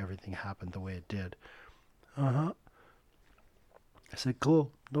why everything happened the way it did? Uh-huh. I said, cool,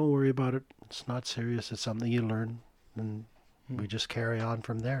 don't worry about it. It's not serious. It's something you learn, and we just carry on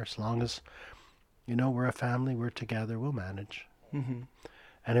from there. As long as, we're a family, we're together, we'll manage. Mm-hmm.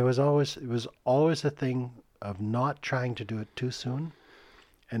 And it was always a thing of not trying to do it too soon.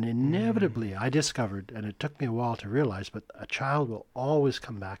 And inevitably, I discovered, and it took me a while to realize, but a child will always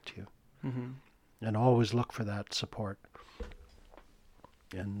come back to you, and always look for that support.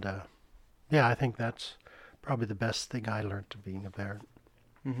 And I think that's probably the best thing I learned to being a parent.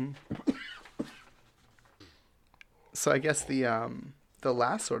 Mm-hmm. So I guess the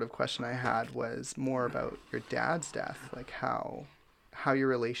last sort of question I had was more about your dad's death, like how your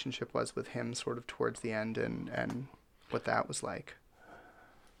relationship was with him sort of towards the end, and what that was like.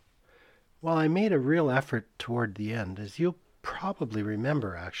 Well, I made a real effort toward the end, as you'll probably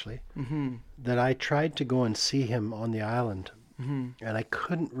remember, actually, that I tried to go and see him on the island, and I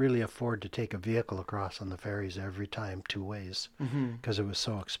couldn't really afford to take a vehicle across on the ferries every time 2 ways, because it was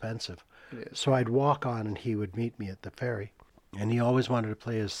so expensive. It is. So I'd walk on, and he would meet me at the ferry, and he always wanted to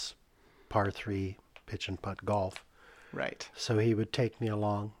play his par 3 pitch and putt golf. Right. So he would take me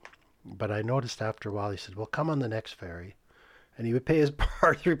along, but I noticed after a while, he said, well, come on the next ferry. And he would pay his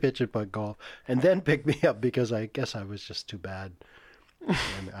par 3 pitch and putt golf, and then pick me up, because I guess I was just too bad.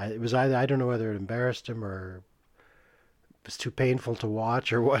 And it was either, I don't know whether it embarrassed him or it was too painful to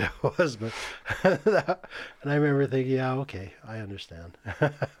watch or what it was, but and I remember thinking, yeah, okay, I understand.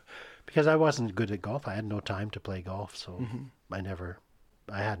 Because I wasn't good at golf. I had no time to play golf, so I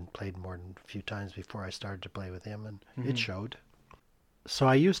hadn't played more than a few times before I started to play with him, and it showed. So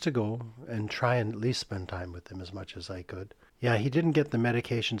I used to go and try and at least spend time with him as much as I could. Yeah, he didn't get the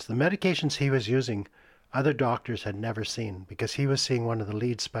medications. The medications he was using, other doctors had never seen, because he was seeing one of the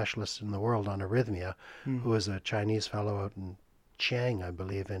lead specialists in the world on arrhythmia, who was a Chinese fellow out in Chiang, I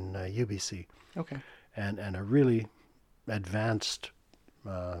believe, in UBC. Okay. And a really advanced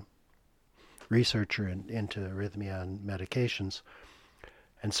researcher into arrhythmia and medications.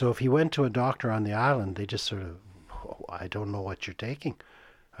 And so if he went to a doctor on the island, they just sort of, oh, I don't know what you're taking.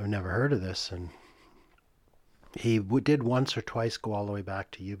 I've never heard of this. And he did once or twice go all the way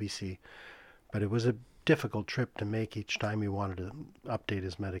back to UBC, but it was a difficult trip to make each time he wanted to update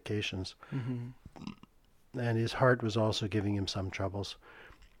his medications. And his heart was also giving him some troubles.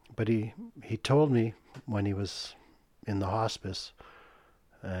 But he told me when he was in the hospice,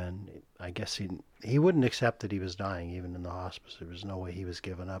 and I guess he wouldn't accept that he was dying even in the hospice. There was no way he was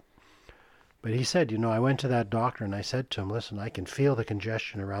giving up. But he said, I went to that doctor and I said to him, listen, I can feel the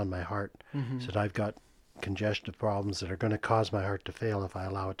congestion around my heart. He said, I've got congestive problems that are going to cause my heart to fail if I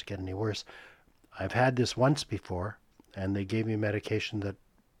allow it to get any worse. I've had this once before, and they gave me medication that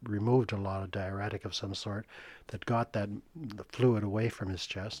removed a lot of diuretic of some sort that got the fluid away from his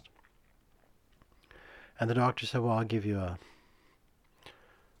chest. And the doctor said, well, I'll give you a,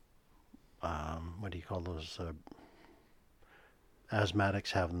 what do you call those,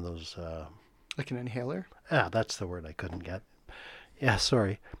 asthmatics having those... like an inhaler? Yeah, that's the word I couldn't get. Yeah,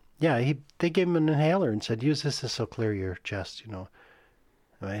 sorry. Yeah, they gave him an inhaler and said, use this will clear your chest, And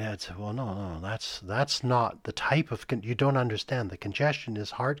my dad said, well, no, that's not the type of, you don't understand. The congestion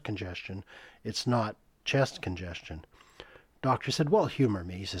is heart congestion. It's not chest congestion. Doctor said, well, humor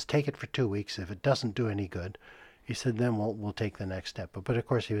me. He says, take it for 2 weeks. If it doesn't do any good, he said, then we'll take the next step. But of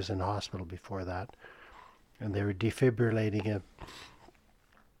course, he was in the hospital before that. And they were defibrillating him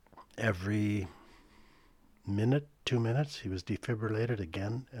every minute, 2 minutes. He was defibrillated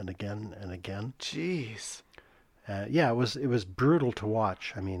again and again and again. Jeez. Yeah, it was brutal to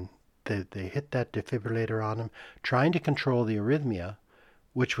watch. I mean, they hit that defibrillator on him, trying to control the arrhythmia,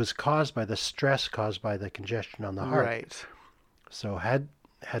 which was caused by the stress caused by the congestion on the heart. Right. So had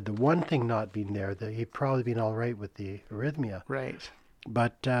the one thing not been there, he'd probably been all right with the arrhythmia. Right.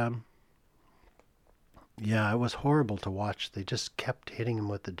 But yeah, it was horrible to watch. They just kept hitting him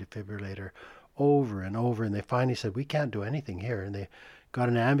with the defibrillator over and over, and they finally said, we can't do anything here. And they got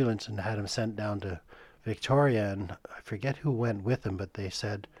an ambulance and had him sent down to Victoria, and I forget who went with him, but they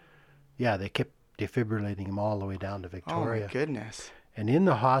said, yeah, they kept defibrillating him all the way down to Victoria. Oh, my goodness. And in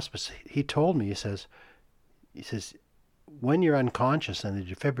the hospice, he told me, he says, when you're unconscious and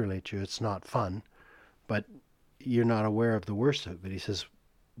they defibrillate you, it's not fun, but you're not aware of the worst of it. But he says,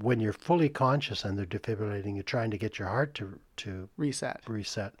 when you're fully conscious and they're defibrillating, you're trying to get your heart to reset.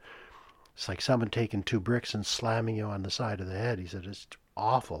 It's like someone taking 2 bricks and slamming you on the side of the head. He said, it's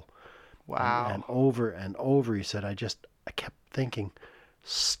awful. Wow. And over, he said, I kept thinking,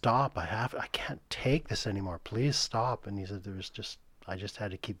 stop, I can't take this anymore. Please stop. And he said, I just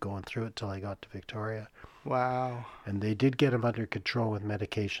had to keep going through it till I got to Victoria. Wow. And they did get him under control with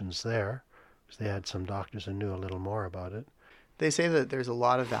medications there, because they had some doctors who knew a little more about it. They say that there's a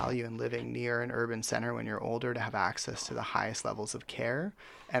lot of value in living near an urban center when you're older to have access to the highest levels of care.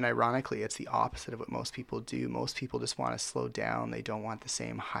 And ironically, it's the opposite of what most people do. Most people just want to slow down. They don't want the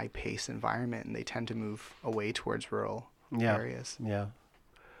same high-paced environment, and they tend to move away towards rural areas. Yeah.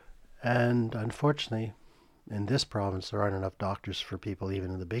 And unfortunately, in this province, there aren't enough doctors for people even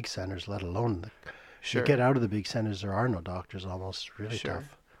in the big centers, let alone Sure. You get out of the big centers, there are no doctors almost. Really Sure.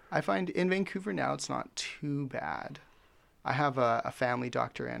 tough. I find in Vancouver now it's not too bad. I have a family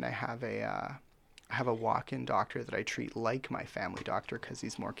doctor, and I have a walk-in doctor that I treat like my family doctor because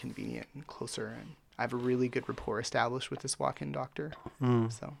he's more convenient and closer, and I have a really good rapport established with this walk-in doctor,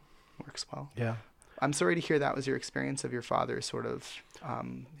 so it works well. Yeah. I'm sorry to hear that was your experience of your father, sort of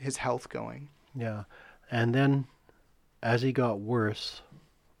his health going. Yeah. And then as he got worse,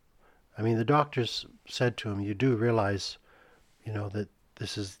 I mean, the doctors said to him, you do realize, that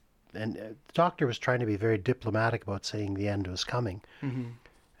this is... And the doctor was trying to be very diplomatic about saying the end was coming. Mm-hmm. And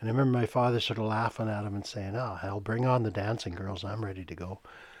I remember my father sort of laughing at him and saying, oh, hell, bring on the dancing girls. I'm ready to go.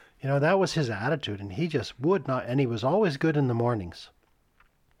 That was his attitude. And he just would not. And he was always good in the mornings.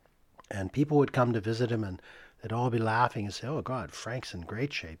 And people would come to visit him and they'd all be laughing and say, oh, God, Frank's in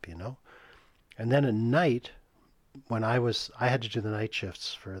great shape, And then at night, when I had to do the night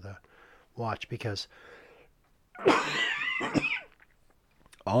shifts for the watch because...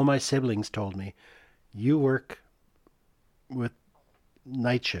 all my siblings told me, you work with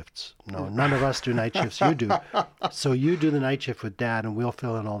night shifts. No, none of us do night shifts. You do. So you do the night shift with Dad, and we'll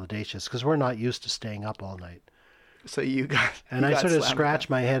fill in all the day shifts because we're not used to staying up all night. So you got... And I sort of scratched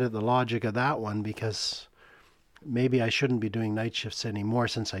my head at the logic of that one because maybe I shouldn't be doing night shifts anymore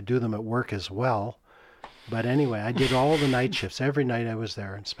since I do them at work as well. But anyway, I did all the night shifts. Every night I was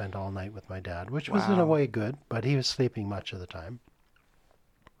there and spent all night with my dad, which was in a way good, but he was sleeping much of the time.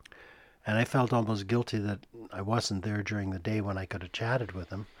 And I felt almost guilty that I wasn't there during the day when I could have chatted with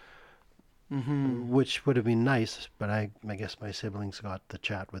him. which would have been nice, but I guess my siblings got the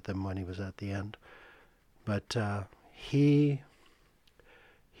chat with him when he was at the end. But he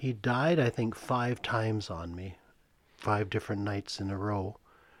died, I think, 5 times on me, 5 different nights in a row.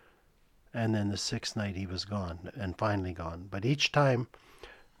 And then the 6th night he was gone, and finally gone. But each time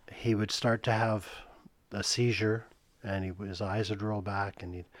he would start to have a seizure, and his eyes would roll back,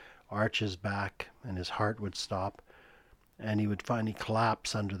 and he'd arch his back, and his heart would stop, and he would finally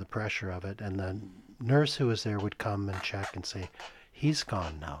collapse under the pressure of it. And the nurse who was there would come and check and say, "He's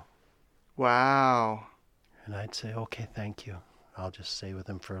gone now." Wow. And I'd say, "Okay, thank you. I'll just stay with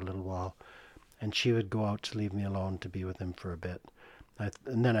him for a little while." And she would go out to leave me alone to be with him for a bit.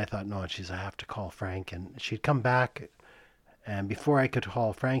 And then I thought, no, and she said, "I have to call Frank." And she'd come back, and before I could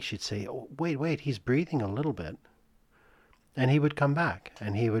call Frank, she'd say, "Oh, wait, he's breathing a little bit." And he would come back,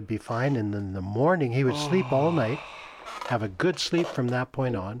 and he would be fine. And then in the morning, he would sleep all night, have a good sleep from that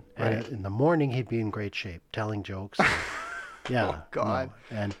point on. And Right. in the morning, he'd be in great shape, telling jokes. And, yeah. Oh, God.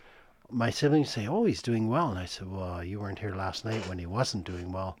 No. And my siblings say, "Oh, he's doing well." And I said, "Well, you weren't here last night when he wasn't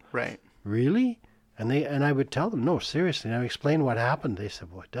doing well." Right. "Really?" And I would tell them, "No, seriously." And I would explain what happened. They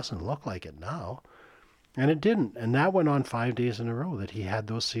said, "Well, it doesn't look like it now." And it didn't. And that went on 5 days in a row that he had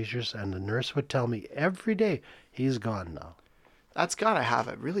those seizures. And the nurse would tell me every day, "He's gone now." That's got to have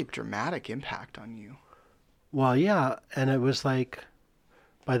a really dramatic impact on you. Well, yeah. And it was like,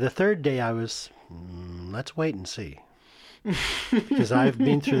 by the 3rd day, I was, let's wait and see. Because I've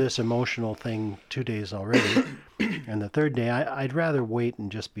been through this emotional thing 2 days already. And the 3rd day, I'd rather wait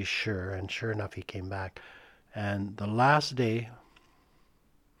and just be sure. And sure enough, he came back. And the last day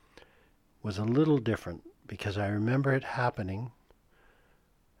was a little different, because I remember it happening.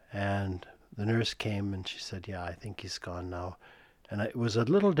 And the nurse came and she said, "Yeah, I think he's gone now." And it was a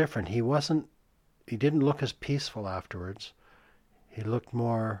little different. He didn't look as peaceful afterwards. He looked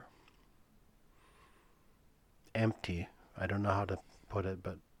more empty. I don't know how to put it,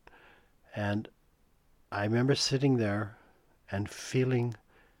 and I remember sitting there and feeling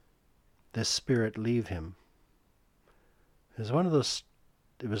this spirit leave him. It was one of those,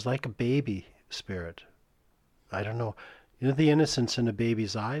 it was like a baby spirit. I don't know. You know the innocence in a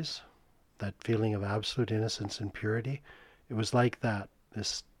baby's eyes? That feeling of absolute innocence and purity? It was like that.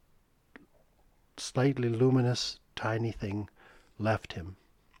 This slightly luminous, tiny thing left him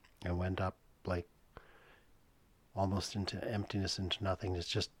and went up like almost into emptiness, into nothingness,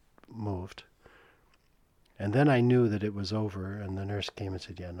 just moved. And then I knew that it was over, and the nurse came and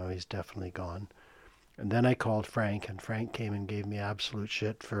said, "Yeah, no, he's definitely gone." And then I called Frank, and Frank came and gave me absolute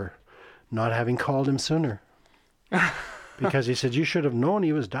shit for not having called him sooner. Because he said, "You should have known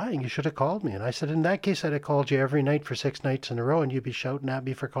he was dying. You should have called me." And I said, "In that case, I'd have called you every night for 6 nights in a row, and you'd be shouting at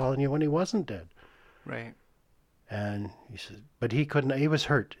me for calling you when he wasn't dead." Right. And he said, but he couldn't, he was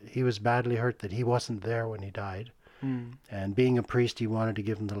hurt. He was badly hurt that he wasn't there when he died. And being a priest, he wanted to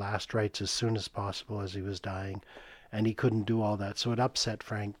give him the last rites as soon as possible as he was dying. And he couldn't do all that. So it upset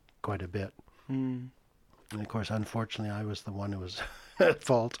Frank quite a bit. And of course, unfortunately, I was the one who was at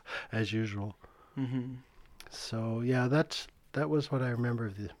fault, as usual. So yeah, that was what I remember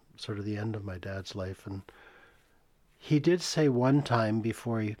of the sort of the end of my dad's life. And he did say one time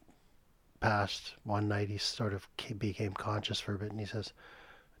before he passed, one night he sort of became conscious for a bit, and he says,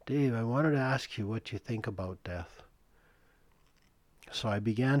 "Dave, I wanted to ask you what you think about death." So I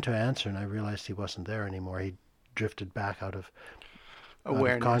began to answer, and I realized he wasn't there anymore. He drifted back out of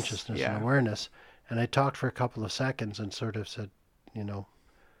Awareness. consciousness Yeah. and awareness. And I talked for a couple of seconds and sort of said,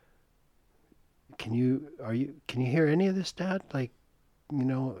 can you hear any of this, Dad? Like,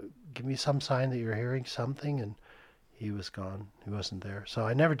 give me some sign that you're hearing something. And he was gone. He wasn't there. So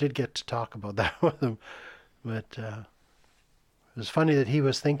I never did get to talk about that with him. But it was funny that he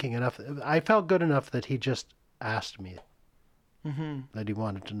was thinking enough. I felt good enough that he just asked me that he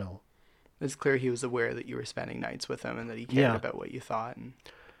wanted to know. It's clear he was aware that you were spending nights with him and that he cared about what you thought. And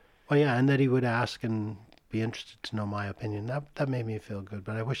well, yeah, and that he would ask and be interested to know my opinion. That made me feel good,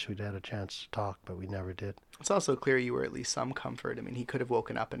 but I wish we'd had a chance to talk, but we never did. it's also clear you were at least some comfort. I mean, he could have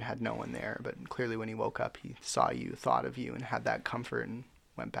woken up and had no one there, but clearly when he woke up, he saw you, thought of you, and had that comfort and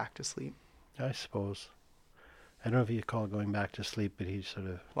went back to sleep. I suppose. I don't know if you call it going back to sleep, but he sort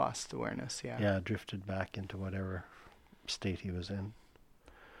of Lost awareness, yeah. drifted back into whatever state he was in.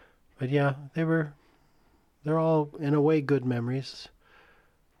 But yeah, they're all in a way good memories.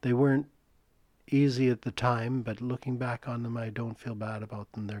 They weren't easy at the time, but looking back on them, I don't feel bad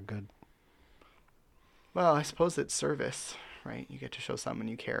about them. They're good. Well, I suppose it's service, right? You get to show someone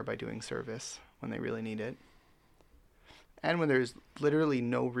you care by doing service when they really need it. And when there's literally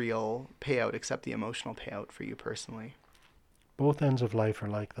no real payout except the emotional payout for you personally. Both ends of life are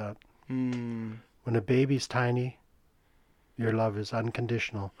like that. When a baby's tiny, your love is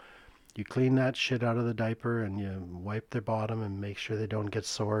unconditional. You clean that shit out of the diaper and you wipe their bottom and make sure they don't get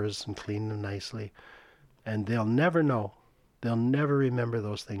sores and clean them nicely. And they'll never know. They'll never remember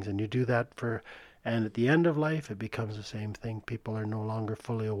those things. And you do that and at the end of life, it becomes the same thing. People are no longer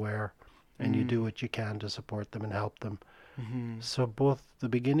fully aware, and you do what you can to support them and help them. So both the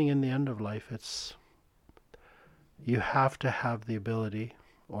beginning and the end of life, you have to have the ability,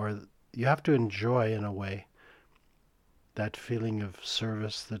 or you have to enjoy in a way, that feeling of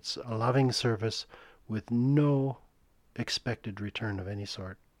service that's a loving service with no expected return of any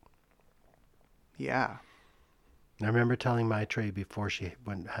sort. Yeah. I remember telling Maitreyi before she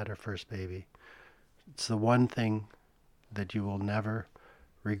had her first baby, it's the one thing that you will never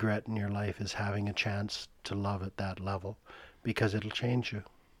regret in your life is having a chance to love at that level, because it'll change you.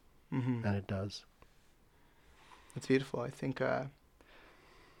 And it does. That's beautiful. I think,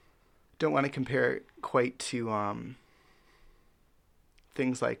 don't want to compare it quite to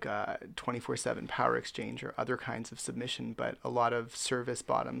things like 24/7 power exchange or other kinds of submission, but a lot of service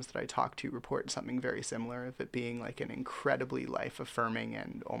bottoms that I talk to report something very similar, of it being like an incredibly life-affirming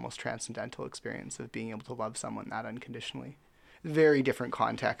and almost transcendental experience of being able to love someone that unconditionally. Very different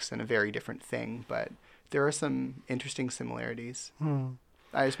context and a very different thing, but there are some interesting similarities.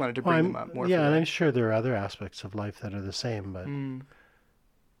 I just wanted to bring them up more. Yeah, and I'm sure there are other aspects of life that are the same, but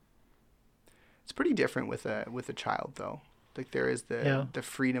it's pretty different with a child, though. Like there is the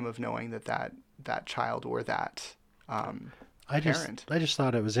freedom of knowing that child or that parent. I just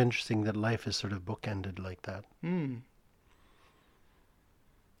thought it was interesting that life is sort of bookended like that.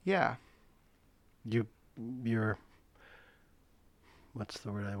 Yeah. You're what's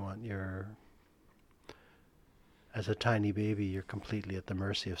the word I want? As a tiny baby, you're completely at the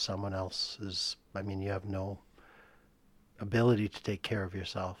mercy of someone else's. I mean, you have no ability to take care of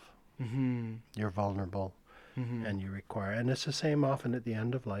yourself. You're vulnerable. And you require, and it's the same often at the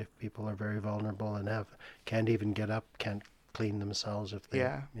end of life. People are very vulnerable and can't even get up, can't clean themselves if they,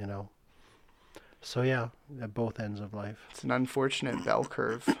 So yeah, at both ends of life. It's an unfortunate bell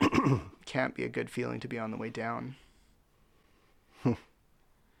curve. Can't be a good feeling to be on the way down.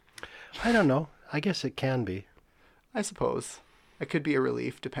 I don't know. I guess it can be. I suppose. It could be a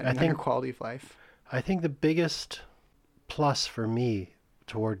relief depending on your quality of life. I think the biggest plus for me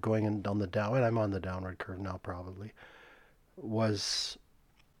toward going on the down, and I'm on the downward curve now probably, was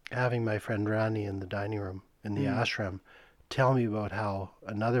having my friend Rani in the dining room in the ashram tell me about how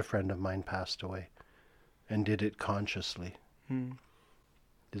another friend of mine passed away and did it consciously.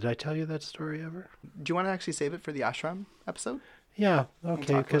 Did I tell you that story ever? Do you want to actually save it for the ashram episode? Yeah,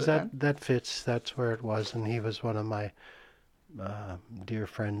 okay, because that fits. That's where it was, and he was one of my dear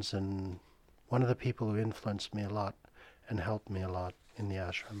friends and one of the people who influenced me a lot and helped me a lot in the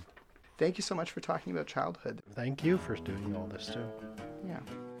ashram. Thank you so much for talking about childhood. Thank you for doing all this too. Yeah.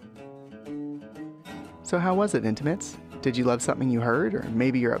 So how was it, Intimates? Did you love something you heard, or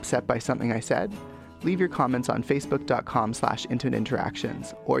maybe you're upset by something I said? Leave your comments on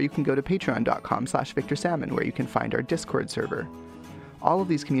facebook.com/intimateinteractions, or you can go to patreon.com/VictorSalmon, where you can find our Discord server. All of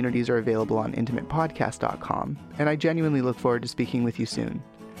these communities are available on intimatepodcast.com, and I genuinely look forward to speaking with you soon.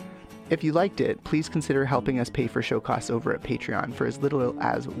 If you liked it, please consider helping us pay for show costs over at Patreon for as little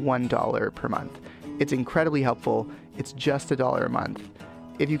as $1 per month. It's incredibly helpful. It's just $1 a month.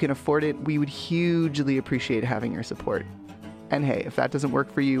 If you can afford it, we would hugely appreciate having your support. And hey, if that doesn't work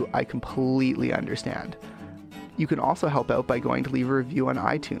for you, I completely understand. You can also help out by going to leave a review on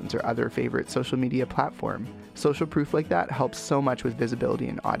iTunes or other favorite social media platform. Social proof like that helps so much with visibility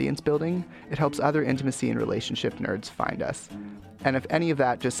and audience building. It helps other intimacy and relationship nerds find us. And if any of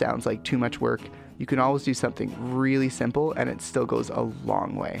that just sounds like too much work, you can always do something really simple and it still goes a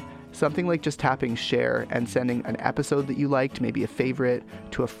long way. Something like just tapping share and sending an episode that you liked, maybe a favorite,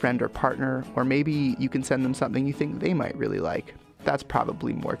 to a friend or partner, or maybe you can send them something you think they might really like. That's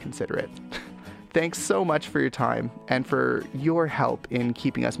probably more considerate. Thanks so much for your time and for your help in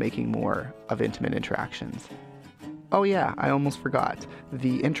keeping us making more of Intimate Interactions. Oh yeah, I almost forgot.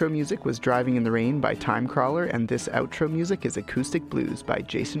 The intro music was Driving in the Rain by Timecrawler, and this outro music is Acoustic Blues by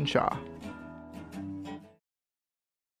Jason Shaw.